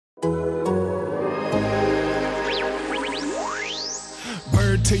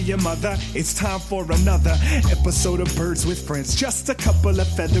to your mother. It's time for another episode of Birds with Friends. Just a couple of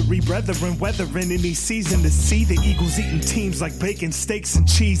feathery brethren weathering any season to see the Eagles eating teams like bacon, steaks, and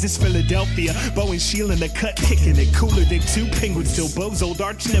cheese. It's Philadelphia. Bo and Sheila in the cut, kicking it cooler than two penguins. Still Bo's old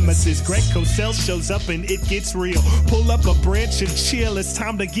arch nemesis. Greg Cosell shows up and it gets real. Pull up a branch and chill. It's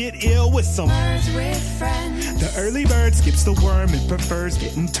time to get ill with some Birds with Friends. The early bird skips the worm and prefers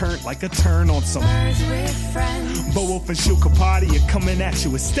getting turned like a turn on some Birds with Friends. Bo Wolf and Sheila Kapadia coming at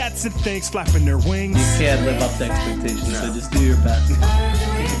you with stats and things flapping their wings. You can't live up to expectations, so just do your best.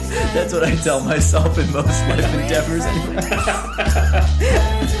 That's what I tell myself in most life endeavors.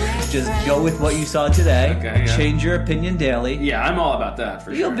 Just go with what you saw today. Okay, yeah. Change your opinion daily. Yeah, I'm all about that, for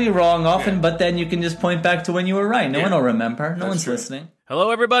sure. You'll be wrong often, but then you can just point back to when you were right. No one will remember. No one's listening.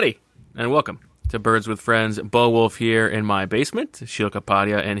 Hello, everybody, and welcome to Birds with Friends. Bo Wolf here in my basement, Sheila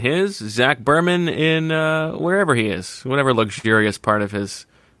Kapadia in his, Zach Berman in wherever he is, whatever luxurious part of his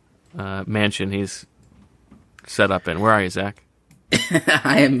mansion he's set up in. Where are you, Zach?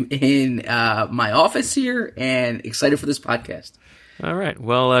 I am in my office here and excited for this podcast. All right.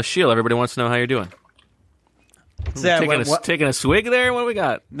 Well, Sheila, everybody wants to know how you're doing. Zach, taking a swig there? What do we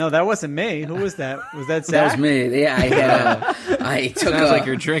got? No, that wasn't me. Who was that? Was that Zach? That was me. Yeah, I took Sounds like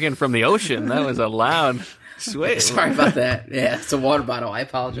you're drinking from the ocean. That was a loud swig. Sorry about that. Yeah, it's a water bottle. I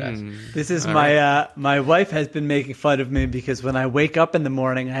apologize. This is my wife has been making fun of me because when I wake up in the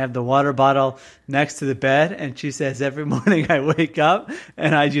morning, I have the water bottle next to the bed, and she says every morning I wake up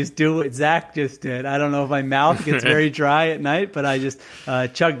and I just do what Zach just did. I don't know if my mouth gets very dry at night, but I just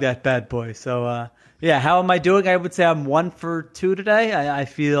chug that bad boy. So, yeah, how am I doing? I would say I'm 1 for 2 today. I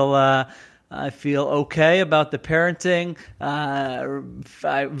feel okay about the parenting.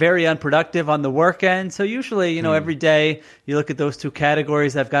 Very unproductive on the work end. So usually, every day you look at those two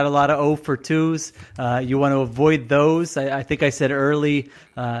categories. I've got a lot of 0 for 2s. You want to avoid those. I think I said early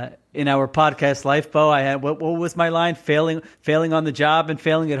in our podcast life, Bo, I had what was my line? Failing on the job and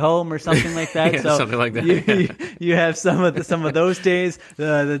failing at home, or something like that. Yeah, so something like that. You have some of those days.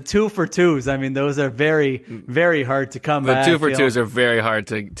 The 2 for 2s. I mean, those are very, very hard to come by. The 2 for 2s are very hard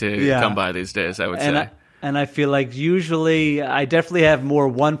to come by these days, I would say. And I feel like usually I definitely have more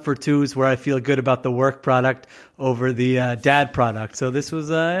 1 for 2s where I feel good about the work product over the dad product. So this was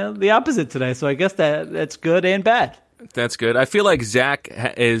the opposite today. So I guess that's good and bad. That's good. I feel like Zach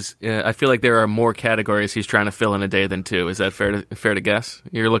is. I feel like there are more categories he's trying to fill in a day than 2. Is that fair to guess?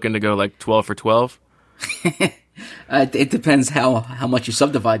 You're looking to go like 12 for 12. It depends how much you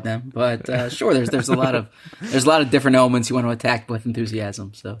subdivide them, but sure. There's a lot of different elements you want to attack with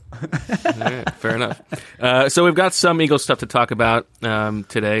enthusiasm. So, yeah, fair enough. So we've got some Eagles stuff to talk about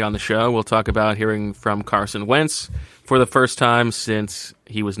today on the show. We'll talk about hearing from Carson Wentz for the first time since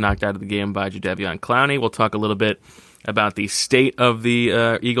he was knocked out of the game by Jadeveon Clowney. We'll talk a little bit about the state of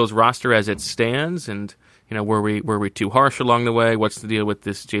the Eagles roster as it stands, and were we too harsh along the way? What's the deal with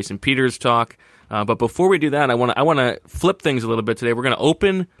this Jason Peters talk? But before we do that, I want to flip things a little bit today. We're going to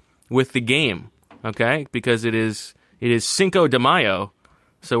open with the game, okay? Because it is Cinco de Mayo,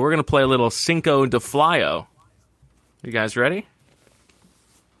 so we're going to play a little Cinco de Flyo. You guys ready?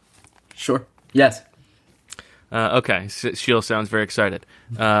 Sure. Yes. Okay. Sheila sounds very excited.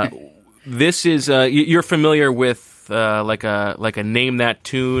 This is you're familiar with like a name that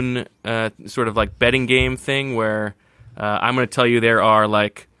tune sort of like betting game thing where I'm going to tell you there are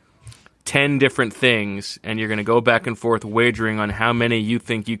like 10 different things, and you're going to go back and forth wagering on how many you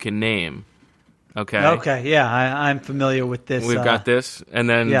think you can name. Okay? Okay, yeah, I'm familiar with this. We've got this. And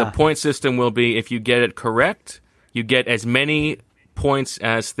then the point system will be if you get it correct, you get as many points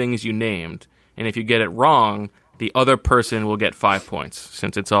as things you named. And if you get it wrong, the other person will get 5 points,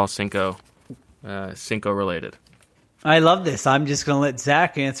 since it's all Cinco related. I love this. I'm just going to let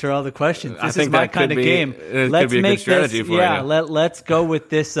Zach answer all the questions. This is my kind of game. Let's make this. Strategy for you. Let's go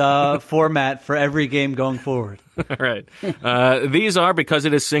with this format for every game going forward. All right. These are, because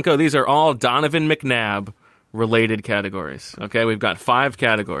it is Cinco, these are all Donovan McNabb related categories. Okay, we've got 5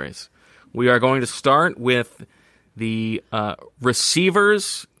 categories. We are going to start with the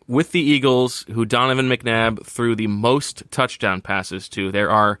receivers with the Eagles who Donovan McNabb threw the most touchdown passes to.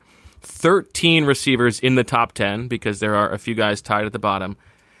 There are 13 receivers in the top 10 because there are a few guys tied at the bottom.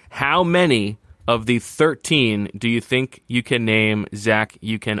 How many of the 13 do you think you can name? Zach,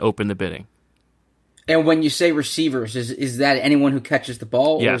 you can open the bidding. And when you say receivers, is that anyone who catches the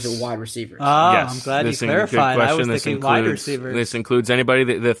ball, yes. or is it wide receivers? Oh, yes. I'm glad you clarified. I was thinking wide receivers. This includes anybody,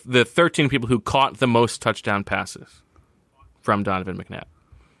 the 13 people who caught the most touchdown passes from Donovan McNabb.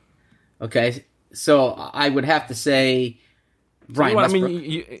 Okay, so I would have to say Brian I Westbrook.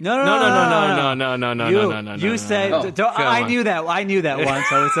 mean, no. You say. Oh, I knew that. I knew that one,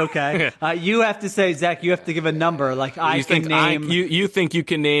 so it's okay. You have to say, Zach. You have to give a number. Like I can name. You think you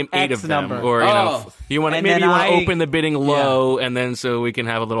can name 8 X of them, number. or you want to And maybe then you want to I- open the bidding low, and then so we can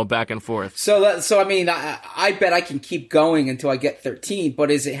have a little back and forth. So I mean, I bet I can keep going until I get 13.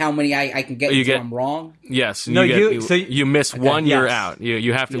 But is it how many I can get until I'm wrong? Yes. No, you miss one, you're yes. out.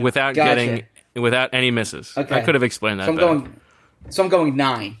 You have to without Gotcha. without any misses. Okay. I could have explained that. So I'm better. going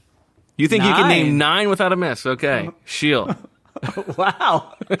 9. You think you can 9? name 9 without a miss? Okay, Shield.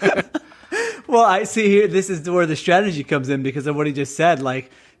 Wow. Well, I see here. This is where the strategy comes in because of what he just said.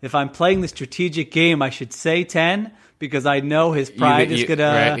 Like, if I'm playing the strategic game, I should say 10 because I know his pride is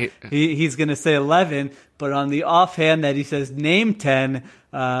gonna. right. He's gonna say 11. But on the offhand that he says name 10,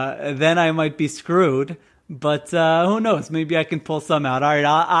 then I might be screwed. But who knows? Maybe I can pull some out. All right,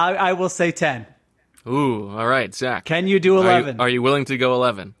 I will say 10. Ooh, all right, Zach. Can you do 11? Are you willing to go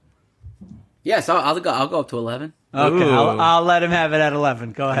 11? Yes, I'll go up to 11. Okay, Ooh. I'll let him have it at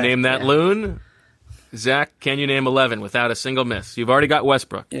 11. Go ahead. Name that loon. Zach, can you name 11 without a single miss? You've already got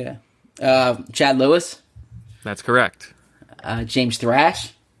Westbrook. Yeah. Chad Lewis, That's correct. James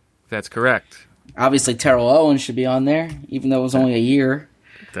Thrash. That's correct. Obviously, Terrell Owens should be on there, even though it was only a year.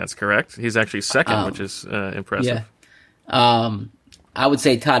 That's correct. He's actually second, which is impressive. Yeah. I would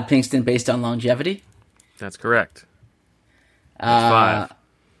say Todd Pinkston based on longevity. That's correct. That's 5.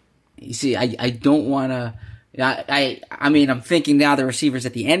 You see, I don't want to. I mean, I'm thinking now the receivers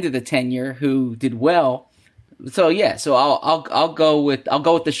at the end of the tenure who did well. So yeah, so I'll go with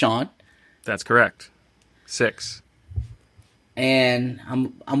Deshaun. That's correct. 6. And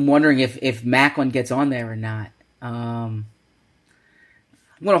I'm wondering if Macklin gets on there or not. I'm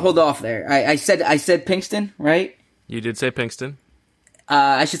gonna hold off there. I said Pinkston, right? You did say Pinkston.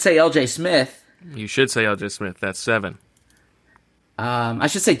 I should say L.J. Smith. You should say L.J. Smith. That's 7. I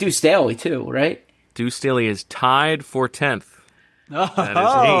should say Deuce Staley too, right? Deuce Staley is tied for 10th. Oh,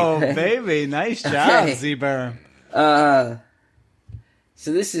 That is 8. baby, nice job, Okay. Z-Burn. So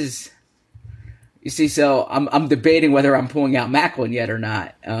this is, you see, so I'm debating whether I'm pulling out Macklin yet or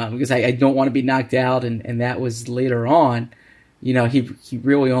not, because I don't want to be knocked out, and that was later on. You know, he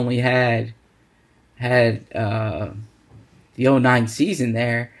really only had the 09 season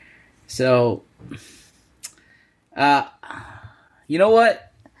there, so you know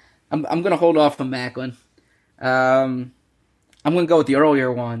what? I'm gonna hold off on Macklin. I'm gonna go with the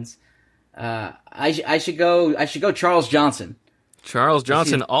earlier ones. I should go Charles Johnson. Charles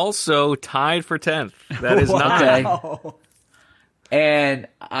Johnson also tied for 10th. That is 9. Okay. And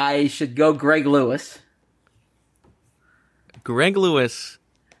I should go Greg Lewis. Greg Lewis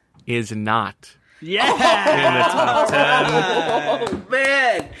is not Yeah. in the top 10. Oh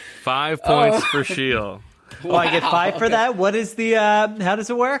man! 5 points for Shield. Oh, I get 5 for that. What is the? How does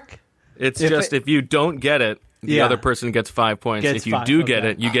it work? It's If just if you don't get it, the Yeah. other person gets 5 points. Gets if you 5, do get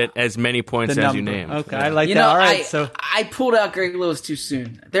okay. it, you get as many points The as you number. named. Okay, Yeah. I like You that. know, All right, so I pulled out Greg Lewis too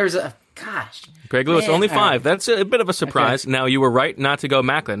soon. There's a gosh. Greg Lewis, Man, only all right. 5. That's a bit of a surprise. Now, you were right not to go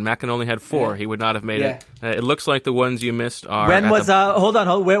Macklin. Macklin only had 4. Yeah. He would not have made Yeah. it. It looks like the ones you missed are. when at was the- hold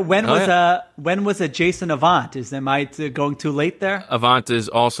on, when Oh, was yeah. when was a Jason Avant? Am I going too late there? Avant is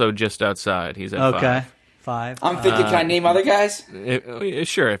also just outside. He's at Okay, 5. I'm thinking, can I name other guys? 5.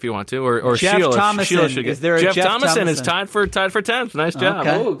 Sure, if you want to, or Jeff Sheila. Thomason. Sheila should get. Is there a Jeff Jeff Thomason is Thomason? tied for 10th. Nice job.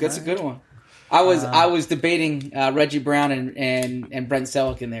 Okay. Oh, that's a good one. I was debating Reggie Brown and Brent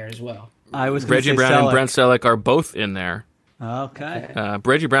Selleck in there as well. I was gonna Reggie say Brown Selleck. and Brent Selleck are both in there. Okay.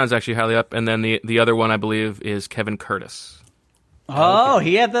 Reggie Brown's actually highly up, and then the other one I believe is Kevin Curtis. Oh,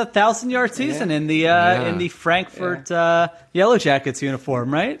 he had the 1,000-yard season in the Frankfurt Yellow Jackets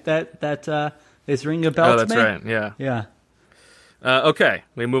uniform, right? That is ringing a bell Oh, to that's me. right. Yeah. Yeah. Okay,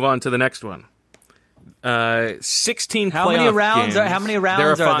 we move on to the next one. 16 How many playoff rounds games. how many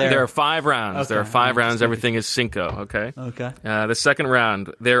rounds there are there? There are 5 rounds. Okay. There are 5 All right, rounds. just Everything is cinco. Okay. Okay. The second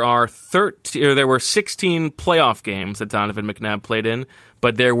round, there were 16 playoff games that Donovan McNabb played in,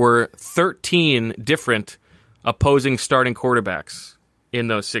 but there were 13 different opposing starting quarterbacks in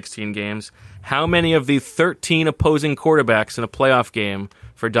those 16 games. How many of the 13 opposing quarterbacks in a playoff game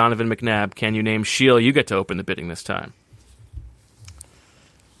for Donovan McNabb can you name? Sheila, you get to open the bidding this time.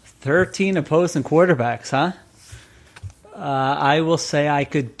 13 opposing quarterbacks, huh? I will say I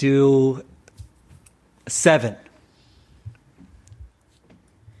could do 7.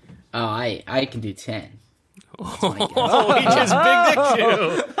 Oh, I can do 10. Oh, he just big dicked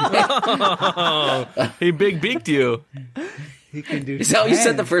you. He big beaked you. He can do. Is that what you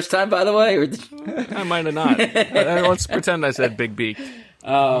said the first time, by the way? Or I might have not. Let's pretend I said big beaked.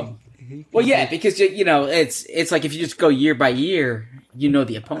 Well, yeah, because it's like if you just go year by year, you know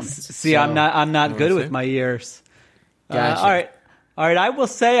the opponents. See, So- I'm not good see? with my years. Gotcha. All right. I will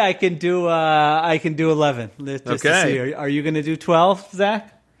say I can do 11. Just to Okay. see. Are you going to do 12,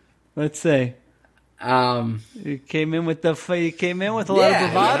 Zach? Let's see. You came in with a lot of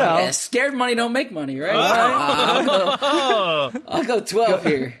bravado. Yeah. Scared money don't make money, right? I'll go 12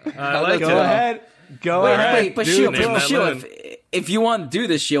 here. I'll like go it. 12. Go Wait, ahead. but do Shield, name that loon. if you want to do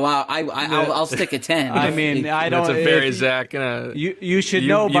this, Shield, I'll stick at 10. I mean, I don't. That's a very if- Zach. You should You-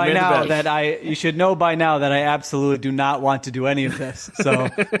 know you by made the now bet. that you should know by now that I absolutely do not want to do any of this. So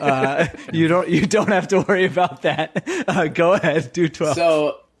you don't have to worry about that. Go ahead, do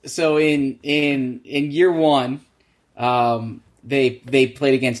 12. So in year one, they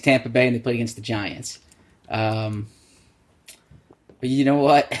played against Tampa Bay and they played against the Giants. But you know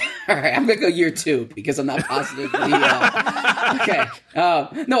what? All right, I'm gonna go year two because I'm not positive. Okay.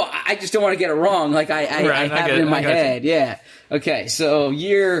 No, I just don't want to get it wrong. Like I have it in my head. Yeah. Okay. So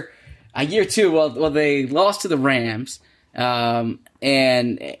year two. Well, they lost to the Rams. And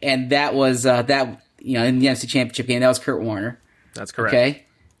that was in the NFC Championship game. That was Kurt Warner. That's correct. Okay.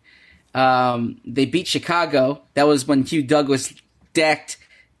 They beat Chicago. That was when Hugh Douglas decked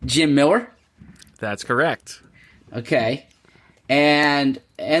Jim Miller. That's correct. Okay. And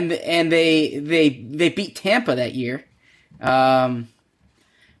they beat Tampa that year. But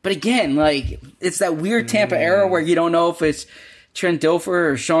again, like it's that weird Tampa era where you don't know if it's Trent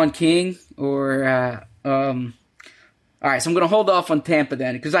Dilfer or Sean King or all right, so I'm going to hold off on Tampa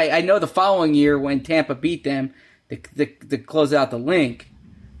then because I know the following year when Tampa beat them to close out the link,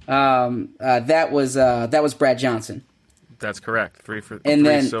 that was Brad Johnson. That's correct. 3 for And 3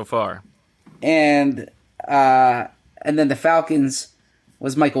 then- so far. And then the Falcons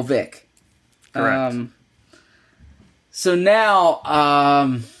was Michael Vick. Correct. So now,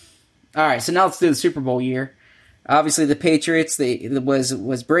 all right. So now let's do the Super Bowl year. Obviously, the Patriots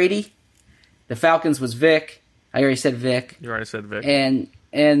was Brady. The Falcons was Vick. I already said Vick. You already said Vic. And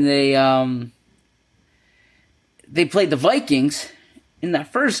they played the Vikings in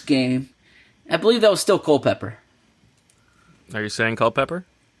that first game. I believe that was still Culpepper. Are you saying Culpepper?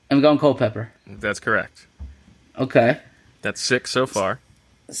 I'm going Culpepper. That's correct. Okay. That's 6 so far.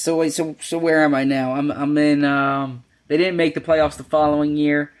 So wait, so where am I now? I'm in. They didn't make the playoffs the following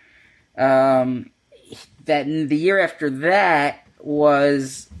year. That the year after that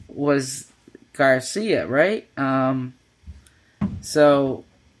was Garcia, right? So,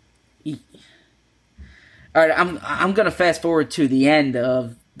 all right. I'm gonna fast forward to the end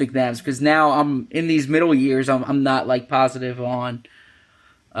of Big Nabs because now I'm in these middle years. I'm not like positive on.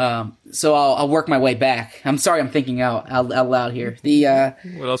 So I'll work my way back. I'm sorry, I'm thinking out loud here.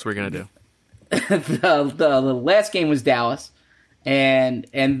 What else are we going to do? The last game was Dallas, and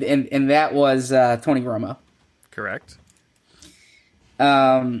that was Tony Romo. Correct.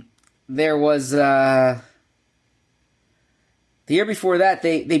 There was the year before that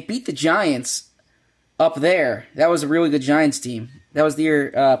they beat the Giants up there. That was a really good Giants team. That was the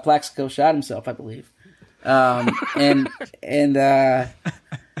year Plaxico shot himself, I believe. And that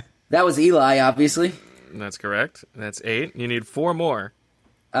was Eli, obviously. That's correct. That's 8. You need 4 more.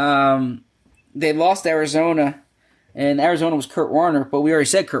 They lost Arizona, and Arizona was Kurt Warner, but we already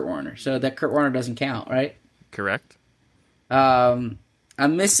said Kurt Warner, so that Kurt Warner doesn't count, right? Correct. I'm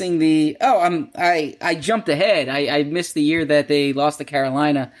missing the. I jumped ahead. I missed the year that they lost to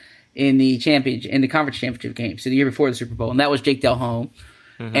Carolina in the conference championship game. So the year before the Super Bowl, and that was Jake Delhomme.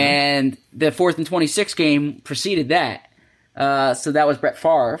 Mm-hmm. And the 4th and 26 game preceded that. So that was Brett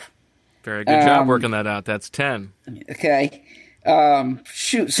Favre. Very good job working that out. That's 10. Okay.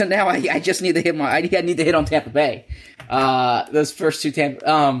 Shoot. So now I just need to hit I need to hit on Tampa Bay. Those first two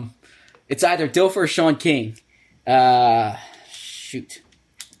Tampa. It's either Dilfer or Sean King. Shoot.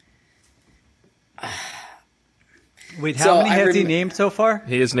 Wait, how So many I has he rem- named so far?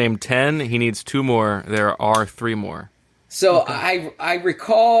 He has named 10. He needs 2 more. There are 3 more. So I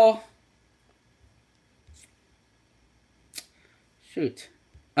recall. Shoot.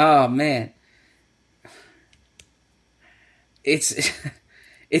 Oh man. It's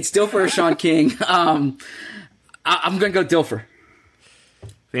Dilfer or Sean King. I'm gonna go Dilfer.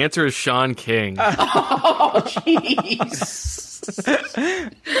 The answer is Sean King. Oh jeez.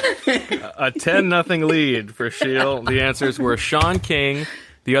 A 10-0 lead for Shield. The answers were Sean King.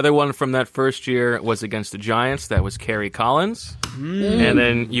 The other one from that first year was against the Giants. That was Kerry Collins. And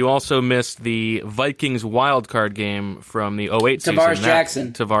then you also missed the Vikings wildcard game from the 08 season. Tavares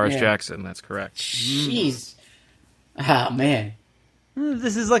Jackson. Tavares Yeah. Jackson, that's correct. Jeez. Oh man.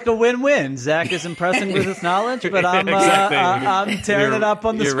 This is like a win-win. Zach is impressing with his knowledge, but I'm Exactly. I'm tearing it up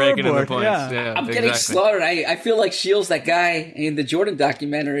on the You're raking in the scoreboard. points. Yeah. I'm getting slaughtered. I feel like Shields, that guy in the Jordan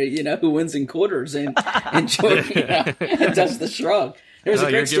documentary, who wins in quarters and Jordan does the shrug. There was a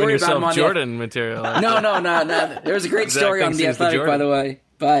You're great giving story about him yourself on Jordan material. No. There was a great Zach story on thinks The he's the Athletic, Jordan.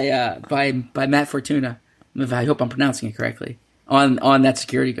 by the way, by Matt Fortuna. I hope I'm pronouncing it correctly. On that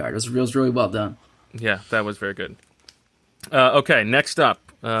security guard, it was really well done. Yeah, that was very good. Okay, next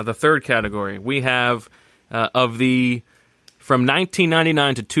up, the third category. We have from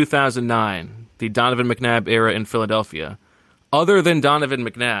 1999 to 2009, the Donovan McNabb era in Philadelphia. Other than Donovan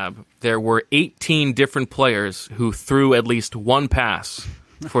McNabb, there were 18 different players who threw at least one pass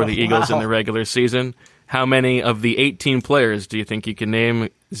for the Eagles in the regular season. How many of the 18 players do you think you can name?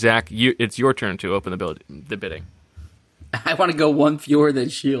 Zach, it's your turn to open the bidding. I want to go one fewer than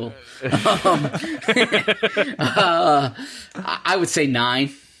Shield. I would say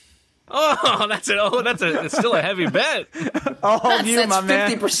 9. Oh, it's still a heavy bet. Oh, you, my That's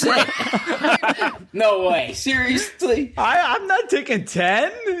man. 50%. No way. Seriously? I'm not taking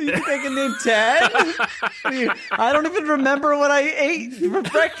 10. You think I can name 10? I don't even remember what I ate for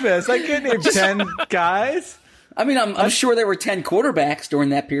breakfast. I can't name 10 guys. I mean, I'm sure there were 10 quarterbacks during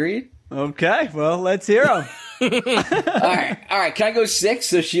that period. Okay, well, let's hear them. All right. Can I go 6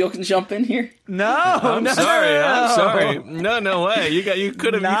 so Shield can jump in here? I'm sorry. No way. You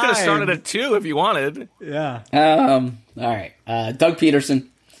could have 9. started at 2 if you wanted. Yeah. All right. Doug Peterson,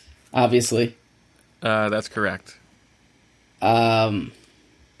 obviously. That's correct. You have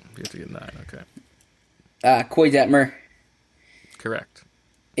to get 9. Okay. Coy Detmer, Correct.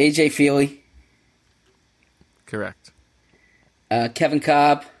 AJ Feely, Correct. Kevin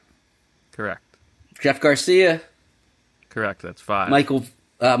Cobb, Correct. Jeff Garcia, Correct. That's 5. Michael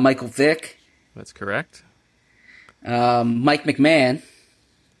Vick, That's correct. Mike McMahon.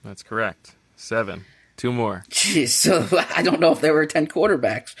 That's correct. 7. 2 more. Jeez, so I don't know if there were 10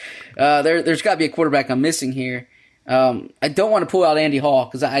 quarterbacks. There's got to be a quarterback I'm missing here. I don't want to pull out Andy Hall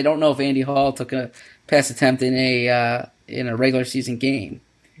because I don't know if Andy Hall took a pass attempt in a regular season game.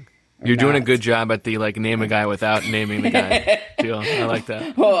 You're doing a not. good job at the name a guy without naming the guy deal. I like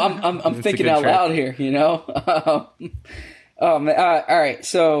that. Well, I'm It's a thinking good out trick. loud here, Oh man! All right,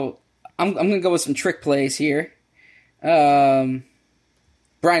 so I'm gonna go with some trick plays here. Brian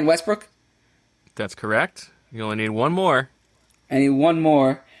Westbrook. That's correct. You only need 1 more. I need one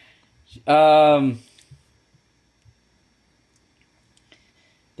more. There's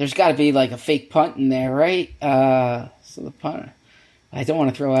got to be like a fake punt in there, right? So the punter. I don't want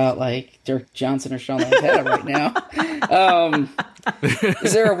to throw out like Dirk Johnson or Sean Lampetta right now.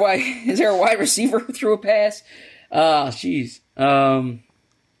 Is there a wide receiver who threw a pass? Jeez.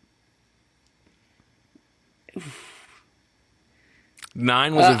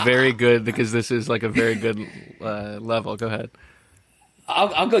 9 was a very good because this is like a very good level. Go ahead.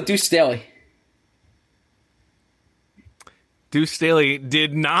 I'll go Deuce Staley. Deuce Staley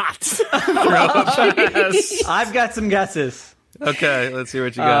did not throw a pass. I've got some guesses. Okay, let's see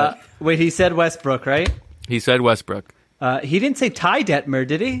what you got. Wait, he said Westbrook, right? He said Westbrook. He didn't say Ty Detmer,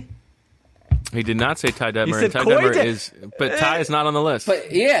 did he? He did not say Ty Detmer. said And Ty Coy Detmer Det- is, but Ty is not on the list.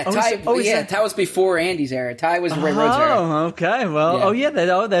 But yeah, Oh, Ty. he said- Ty was before Andy's era. Ty was Ray Rhodes era. Oh, okay. Well, Yeah.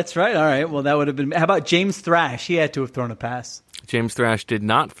 that's right. All right. Well, that would have been. How about James Thrash? He had to have thrown a pass. James Thrash did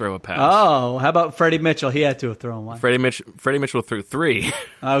not throw a pass. Oh, how about Freddie Mitchell? He had to have thrown one. Freddie Mitchell threw 3.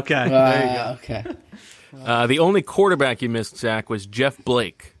 Okay. There you go. Okay. The only quarterback you missed, Zach, was Jeff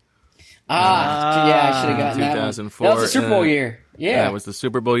Blake. Yeah, I should have gotten that one. 2004. That was the Super Bowl year. Yeah. That was the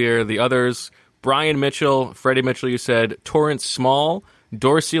Super Bowl year. The others, Brian Mitchell, Freddie Mitchell, you said, Torrance Small,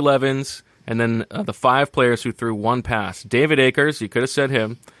 Dorsey Levens, and then the 5 players who threw 1 pass. David Akers, you could have said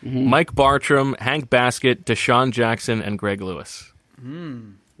him, Mm-hmm. Mike Bartram, Hank Baskett, Deshaun Jackson, and Greg Lewis.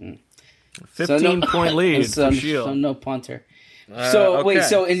 15-point lead for Shield. So no punter. So okay. wait,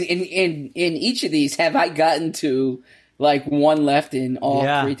 so in each of these, have I gotten to like one left in all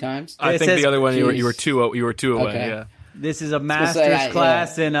Yeah. 3 times? I It think says- the other one you Jeez. were 2 away. Okay. Yeah. This is a say, master's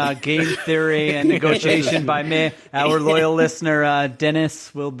class in game theory and negotiation by me. Our loyal listener,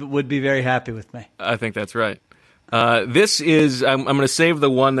 Dennis, would be very happy with me. I think that's right. This is I'm going to save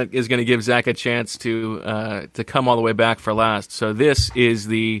the one that is going to give Zach a chance to come all the way back for last. So this is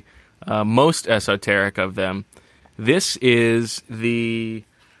the most esoteric of them. This is the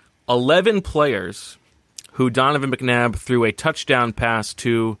 11 players who Donovan McNabb threw a touchdown pass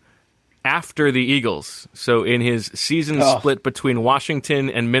to after the Eagles. So in his season split between Washington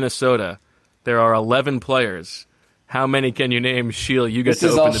and Minnesota, there are 11 players. How many can you name? Sheil, you get This to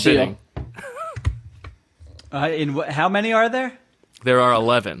is open all the Sheil. bidding. How many are there? There are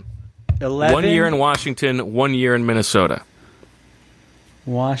 11. 11. 1 year in Washington, 1 year in Minnesota.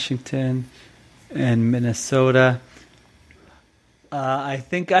 Washington and Minnesota. I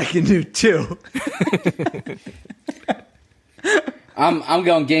think I can do 2. I'm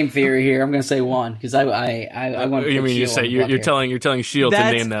going game theory here. I'm going to say 1 because I want. You mean you're telling Shield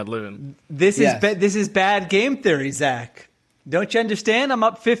to name that loon? This is bad game theory, Zach. Don't you understand? I'm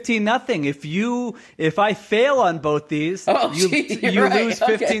up 15-0. If I fail on both these, you right. lose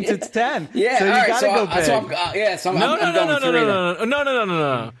 15 to 10. Yeah, so you right. gotta go big.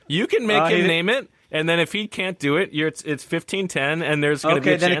 No. You can make him name it, and then if he can't do it, it's 15-10, and there's going to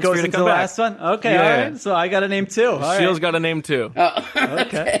be a chance for you to come back. Last one. Okay, all right. So I got to name 2. Shield's got to name 2.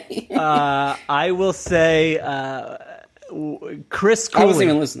 Okay. I will say Chris Cooley. I wasn't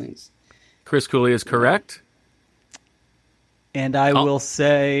even listening. Chris Cooley is correct. And I will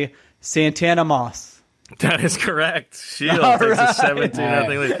say Santana Moss. That is correct. Shield takes a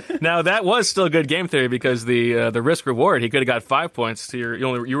 17-0 lead. Now that was still good game theory because the risk reward, he could have got 5 points. You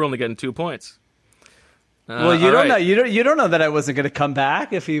were only getting 2 points. Well, you don't know. You don't know that I wasn't going to come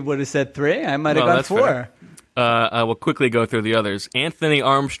back. If he would have said 3, I might have gone 4. I will quickly go through the others: Anthony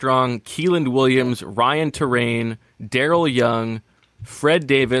Armstrong, Keelan Williams, Ryan Terrain, Daryl Young, Fred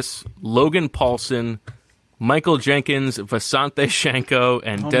Davis, Logan Paulson, Michael Jenkins, Vasante Shanko,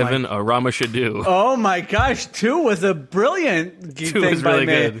 and Devin Aramashadu. Oh my gosh, 2 was a brilliant thing by really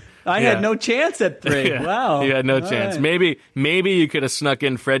me. good. I had no chance at 3. Yeah. Wow. You had no All chance. right. Maybe you could have snuck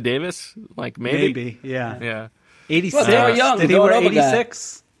in Fred Davis. Like maybe. Yeah. Yeah. 86. Well, they were young. Did he Going wear over that.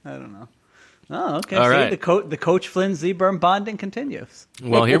 86? I don't know. Oh, okay. All See, right. the Coach Flynn Z-Berm bonding continues.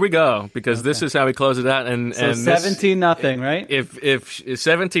 Well, here we go because this is how we close it out. And 17-0, right? If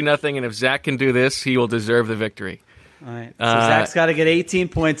 17-0, and if Zach can do this, he will deserve the victory. All right. So Zach's got to get 18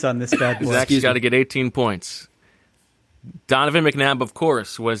 points on this bad boy. Zach's got to get 18 points. Donovan McNabb, of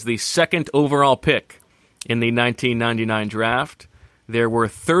course, was the second overall pick in the 1999 draft. There were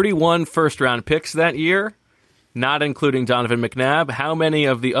 31 first-round picks that year, not including Donovan McNabb. How many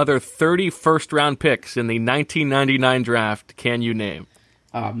of the other 30 first-round picks in the 1999 draft can you name?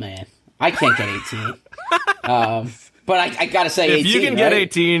 Oh, man. I can't get 18. But I got to say 18, If you can get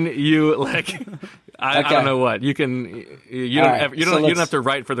 18, you, like... I don't know what. You can... You don't have to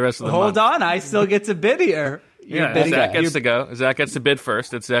write for the rest of the month. Hold on. I still get to bid here. Yeah, Zach gets to go. Zach gets to bid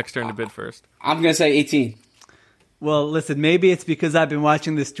first. It's Zach's turn to bid first. I'm going to say 18. Well, listen, maybe it's because I've been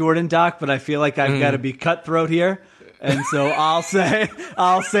watching this Jordan doc, but I feel like I've got to be cutthroat here. And so I'll say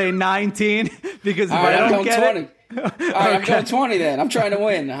 19 because if I don't get 20. it... All right, I'm going 20 then. I'm trying to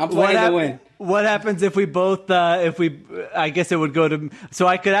win. I'm planning to win. What happens if we both, I guess it would go to, so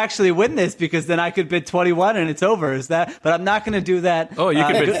I could actually win this because then I could bid 21 and it's over. Is that, but I'm not going to do that. Oh, you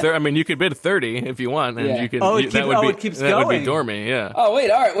could bid, you could bid 30 if you want. And you can, it keeps going. That would be Dormy, yeah. Oh, wait,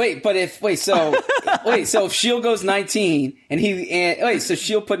 all right, but so if Shield goes 19 so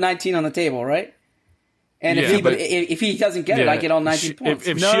Shield put 19 on the table, right? And if he doesn't get it, I get all 19 points.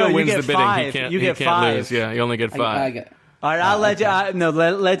 If Shield wins the bidding, 5. he can't 5. Lose. Yeah, you only get 5. All right, I'll let you.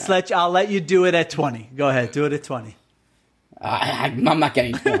 I'll let you do it at 20. Go ahead, do it at 20. I'm not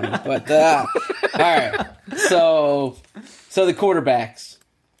getting 20, but all right. So the quarterbacks: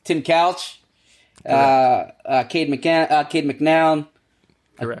 Tim Couch, Cade McNown,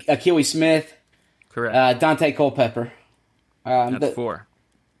 Akili Smith, correct, Dante Culpepper. That's 4.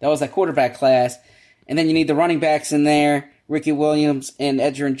 That was that quarterback class, and then you need the running backs in there: Ricky Williams and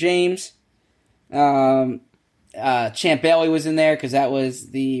Edgerrin James. Champ Bailey was in there because that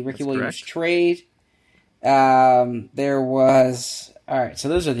was the Ricky Williams trade. There was... All right, so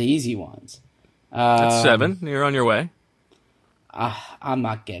those are the easy ones. That's 7. You're on your way. I'm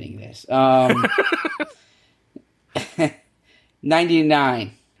not getting this.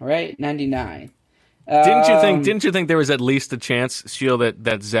 99, right? 99. Didn't you think there was at least a chance, Shield,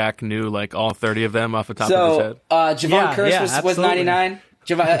 that Zach knew like all 30 of them off the top of his head? Javon Curse was 99.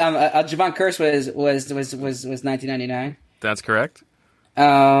 Javon Curse was 1999. That's correct.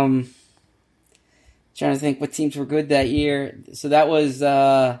 Trying to think what teams were good that year. So that was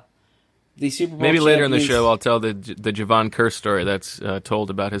the Super Bowl. Maybe later in the show, I'll tell the Javon Curse story that's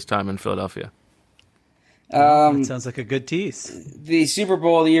told about his time in Philadelphia. That sounds like a good tease. The Super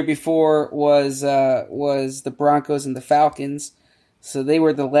Bowl the year before was the Broncos and the Falcons, so they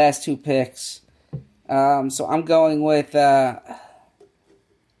were the last 2 picks. So I'm going with Al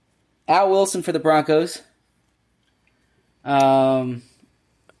Wilson for the Broncos.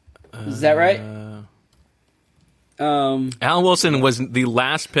 Is that right? Al Wilson was the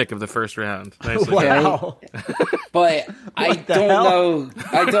last pick of the first round. Nicely. Wow. But I don't know.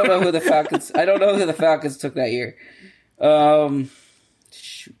 I don't know who the Falcons. I don't know who the Falcons took that year.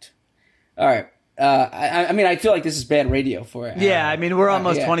 Shoot. All right. I mean, I feel like this is bad radio for it. Yeah, I mean, we're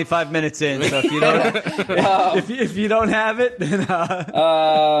almost 25 minutes in, so if you don't, if you don't have it, then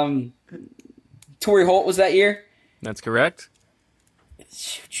Torrey Holt was that year. That's correct.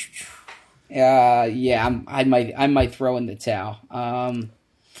 Yeah, I might throw in the towel.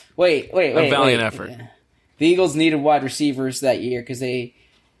 Wait. A valiant effort. The Eagles needed wide receivers that year because they.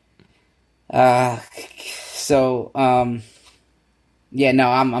 Yeah, no,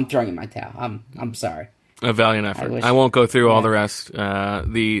 I'm throwing in my towel. I'm sorry. A valiant effort. I won't go through all the rest.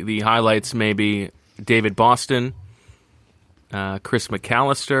 The highlights may be David Boston, Chris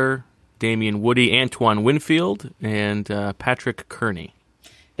McAllister, Damian Woody, Antoine Winfield, and Patrick Kearney.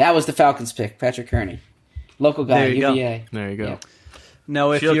 That was the Falcons pick, Patrick Kearney. Local guy, UVA. There you go. Yeah.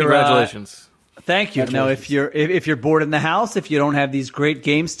 No, if Sheila, you're congratulations. Thank you. Now, if you're bored in the house, if you don't have these great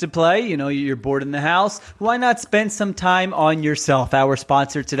games to play, you're bored in the house, why not spend some time on yourself? Our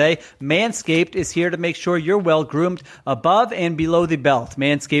sponsor today, Manscaped, is here to make sure you're well groomed above and below the belt.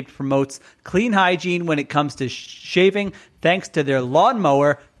 Manscaped promotes clean hygiene when it comes to shaving, thanks to their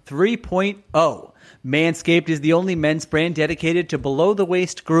Lawnmower 3.0. Manscaped is the only men's brand dedicated to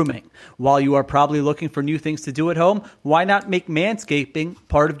below-the-waist grooming. While you are probably looking for new things to do at home, why not make manscaping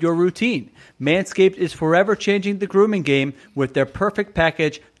part of your routine? Manscaped is forever changing the grooming game with their Perfect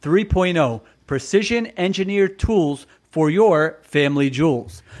Package 3.0, precision-engineered tools for your family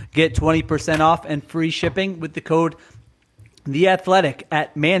jewels. Get 20% off and free shipping with the code The Athletic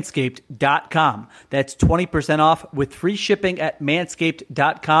at manscaped.com. That's 20% off with free shipping at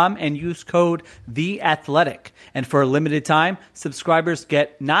manscaped.com and use code The Athletic. And for a limited time, subscribers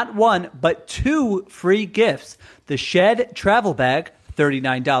get not one, but 2 free gifts. The Shed Travel Bag,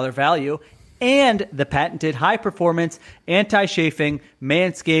 $39 value, and the patented high-performance, anti-chafing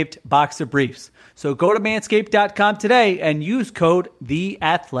Manscaped Boxer Briefs. So go to manscaped.com today and use code The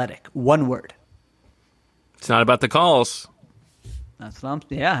Athletic. One word. It's not about the calls. That's what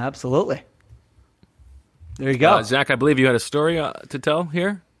yeah, absolutely. There you go. Zach, I believe you had a story to tell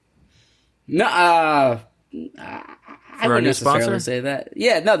here? No, I wouldn't necessarily sponsor? Say that.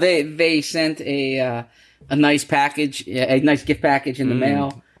 Yeah, no, they sent a nice package, a nice gift package in the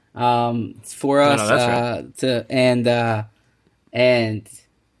mail for us. That's right. And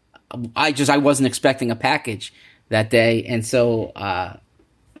I wasn't expecting a package that day, and so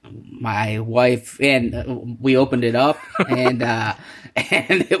my wife and we opened it up and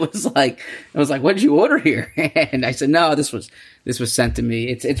it was like what did you order here? And I said, no, this was sent to me.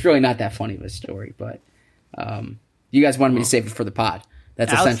 It's really not that funny of a story, but you guys wanted me to save it for the pod.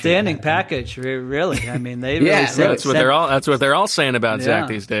 That's outstanding package, really. I mean, they really that's what they're all saying about Zach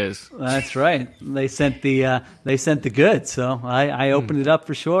these days. That's right. They sent the goods, so I opened it up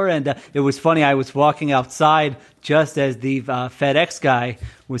for sure. And it was funny. I was walking outside just as the FedEx guy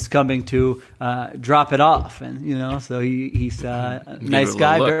was coming to drop it off, and so he's a nice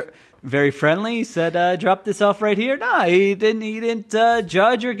guy, very friendly. He said, "Drop this off right here." No, he didn't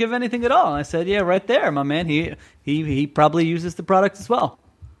judge or give anything at all. I said, "Yeah, right there, my man. He probably uses the product as well."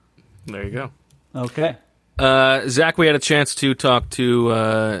 There you go. Okay. Zach, we had a chance to talk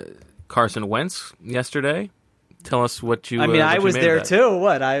to Carson Wentz yesterday. Tell us what you. I mean, I was there too.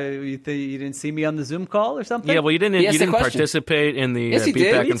 What? You didn't see me on the Zoom call or something? Yeah, well, you didn't participate in the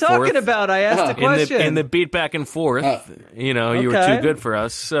beat back and forth. What are you talking about? I asked a question. In the beat back and forth, you were too good for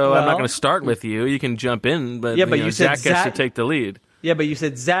us, so I'm not going to start with you. You can jump in, but you said Zach gets to take the lead. Yeah, but you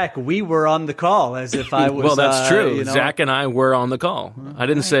said, Zach, we were on the call as if I was. Well, that's true. Zach and I were on the call. I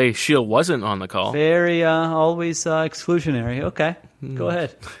didn't say Sheila wasn't on the call. Very always exclusionary. Okay, go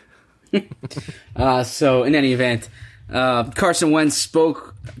ahead. So, in any event, Carson Wentz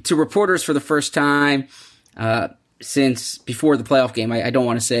spoke to reporters for the first time since before the playoff game. I don't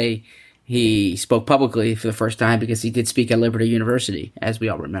want to say he spoke publicly for the first time because he did speak at Liberty University, as we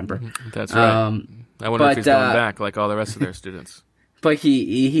all remember. That's right. I wonder if he's going back like all the rest of their students. But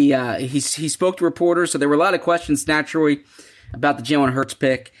he spoke to reporters, so there were a lot of questions naturally about the Jalen Hurts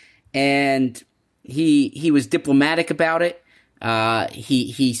pick, and he was diplomatic about it.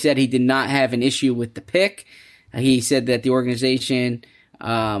 He said he did not have an issue with the pick. He said that the organization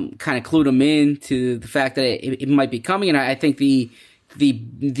kind of clued him in to the fact that it might be coming, and I think the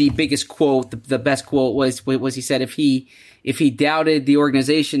biggest quote, the best quote was he said if he doubted the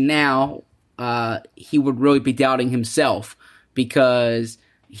organization now, he would really be doubting himself. Because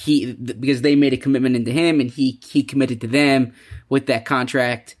they made a commitment into him and he committed to them with that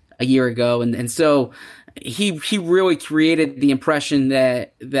contract a year ago, and so he really created the impression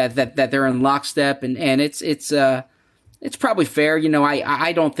that they're in lockstep, and it's probably fair.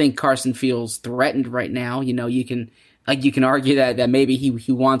 I don't think Carson feels threatened right now. You can you can argue that maybe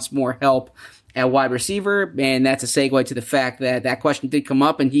he wants more help at wide receiver, and that's a segue to the fact that question did come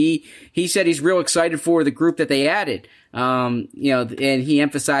up, and he said he's real excited for the group that they added. And he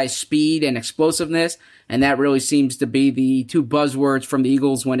emphasized speed and explosiveness, and that really seems to be the two buzzwords from the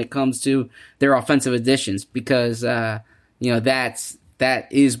Eagles when it comes to their offensive additions, because that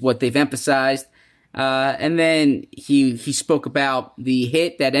is what they've emphasized. And then he spoke about the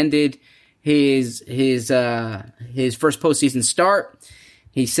hit that ended his first postseason start.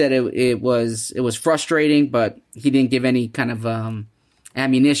 He said it was frustrating, but he didn't give any kind of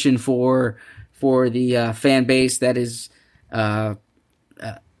ammunition for the fan base that is up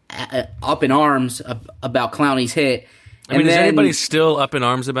in arms about Clowney's hit. Is anybody still up in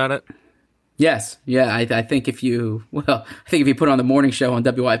arms about it? Yes, yeah. I think if you put on the morning show on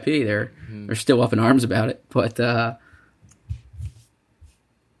WIP, they're still up in arms about it. But I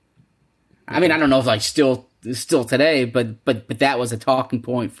don't know if still today, but that was a talking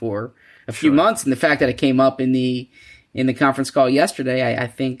point for a few months, and the fact that it came up in the conference call yesterday, I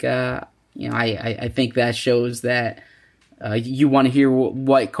think I think that shows that you want to hear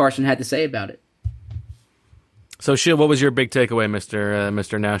what Carson had to say about it. So, Shield, what was your big takeaway,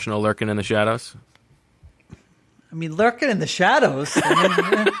 Mr. National, lurking in the shadows? Lurking in the shadows.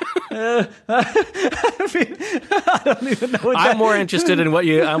 I don't even know what I'm more interested in what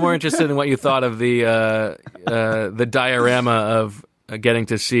you thought of the diorama of getting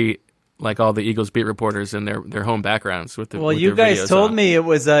to see like all the Eagles beat reporters and their home backgrounds with the. Well, you guys told me it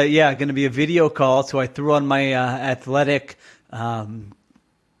was going to be a video call, so I threw on my athletic.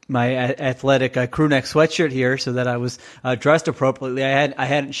 My athletic crew neck sweatshirt here, so that I was dressed appropriately. I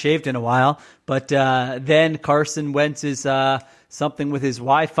hadn't shaved in a while, but then Carson Wentz's something with his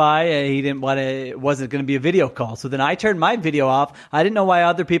Wi-Fi. It wasn't going to be a video call. So then I turned my video off. I didn't know why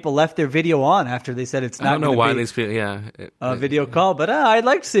other people left their video on after they said it's not. I don't know why these people. Yeah, a video call, but I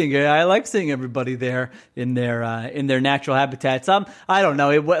like seeing it. I like seeing everybody there in their natural habitats. I don't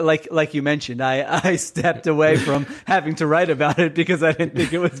know. Like you mentioned, I stepped away from having to write about it because I didn't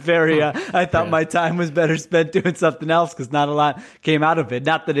think it was very. I thought my time was better spent doing something else because not a lot came out of it.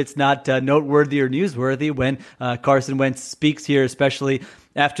 Not that it's not noteworthy or newsworthy when Carson Wentz speaks here, especially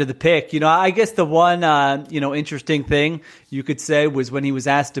after the pick. I guess the one interesting thing you could say was when he was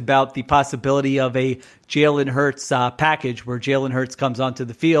asked about the possibility of a Jalen Hurts package where Jalen Hurts comes onto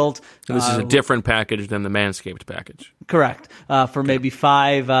the field. So this is a different package than the Manscaped package. Correct. For maybe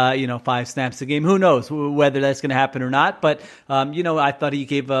five snaps a game. Who knows whether that's going to happen or not. But, I thought he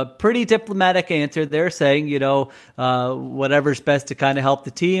gave a pretty diplomatic answer there saying, whatever's best to kind of help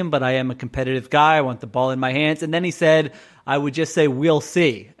the team, but I am a competitive guy. I want the ball in my hands. And then he said, I would just say we'll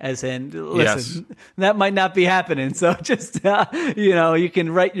see, as in, listen, that might not be happening. So just, you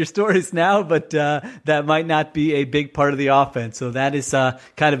can write your stories now, but that might not be a big part of the offense. So that is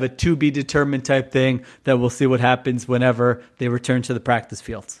kind of a to-be-determined type thing that we'll see what happens whenever they return to the practice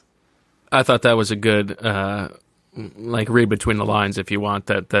fields. I thought that was a good, read between the lines, if you want,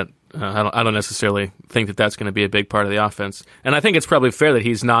 that I don't necessarily think that that's going to be a big part of the offense. And I think it's probably fair that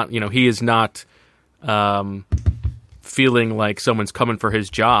he is not feeling like someone's coming for his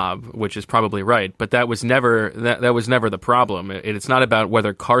job, which is probably right. But that was never the problem. It's not about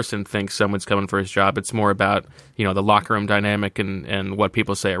whether Carson thinks someone's coming for his job. It's more about the locker room dynamic and what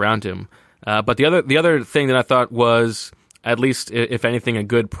people say around him. But the other thing that I thought was, at least if anything, a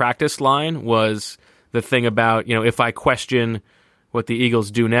good practice line was the thing about if I question what the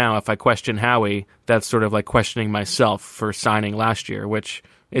Eagles do now, if I question Howie, that's sort of like questioning myself for signing last year, which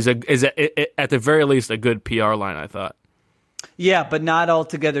is at the very least a good PR line, I thought. Yeah, but not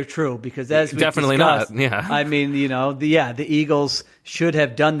altogether true, because as we definitely discussed, not. Yeah, the Eagles should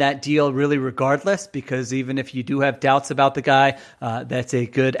have done that deal really regardless, because even if you do have doubts about the guy, that's a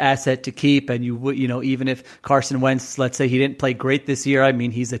good asset to keep. And even if Carson Wentz, let's say he didn't play great this year,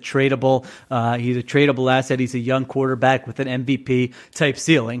 he's a tradable asset. He's a young quarterback with an MVP type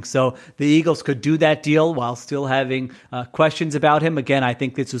ceiling. So the Eagles could do that deal while still having questions about him. Again, I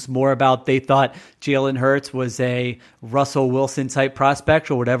think this was more about they thought Jalen Hurts was a Russell Wilson type prospect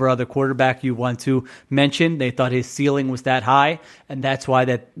or whatever other quarterback you want to mention. They thought his ceiling was that high, and that's why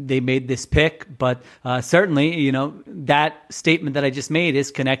that they made this pick. But certainly, that statement that I just made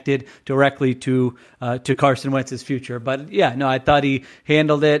is connected directly to Carson Wentz's future. But I thought he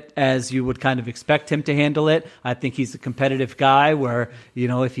handled it as you would kind of expect him to handle it. I think he's a competitive guy where,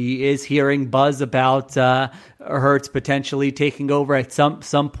 if he is hearing buzz about Hurts potentially taking over at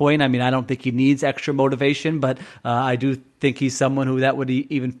some point, I don't think he needs extra motivation, but I do think he's someone who that would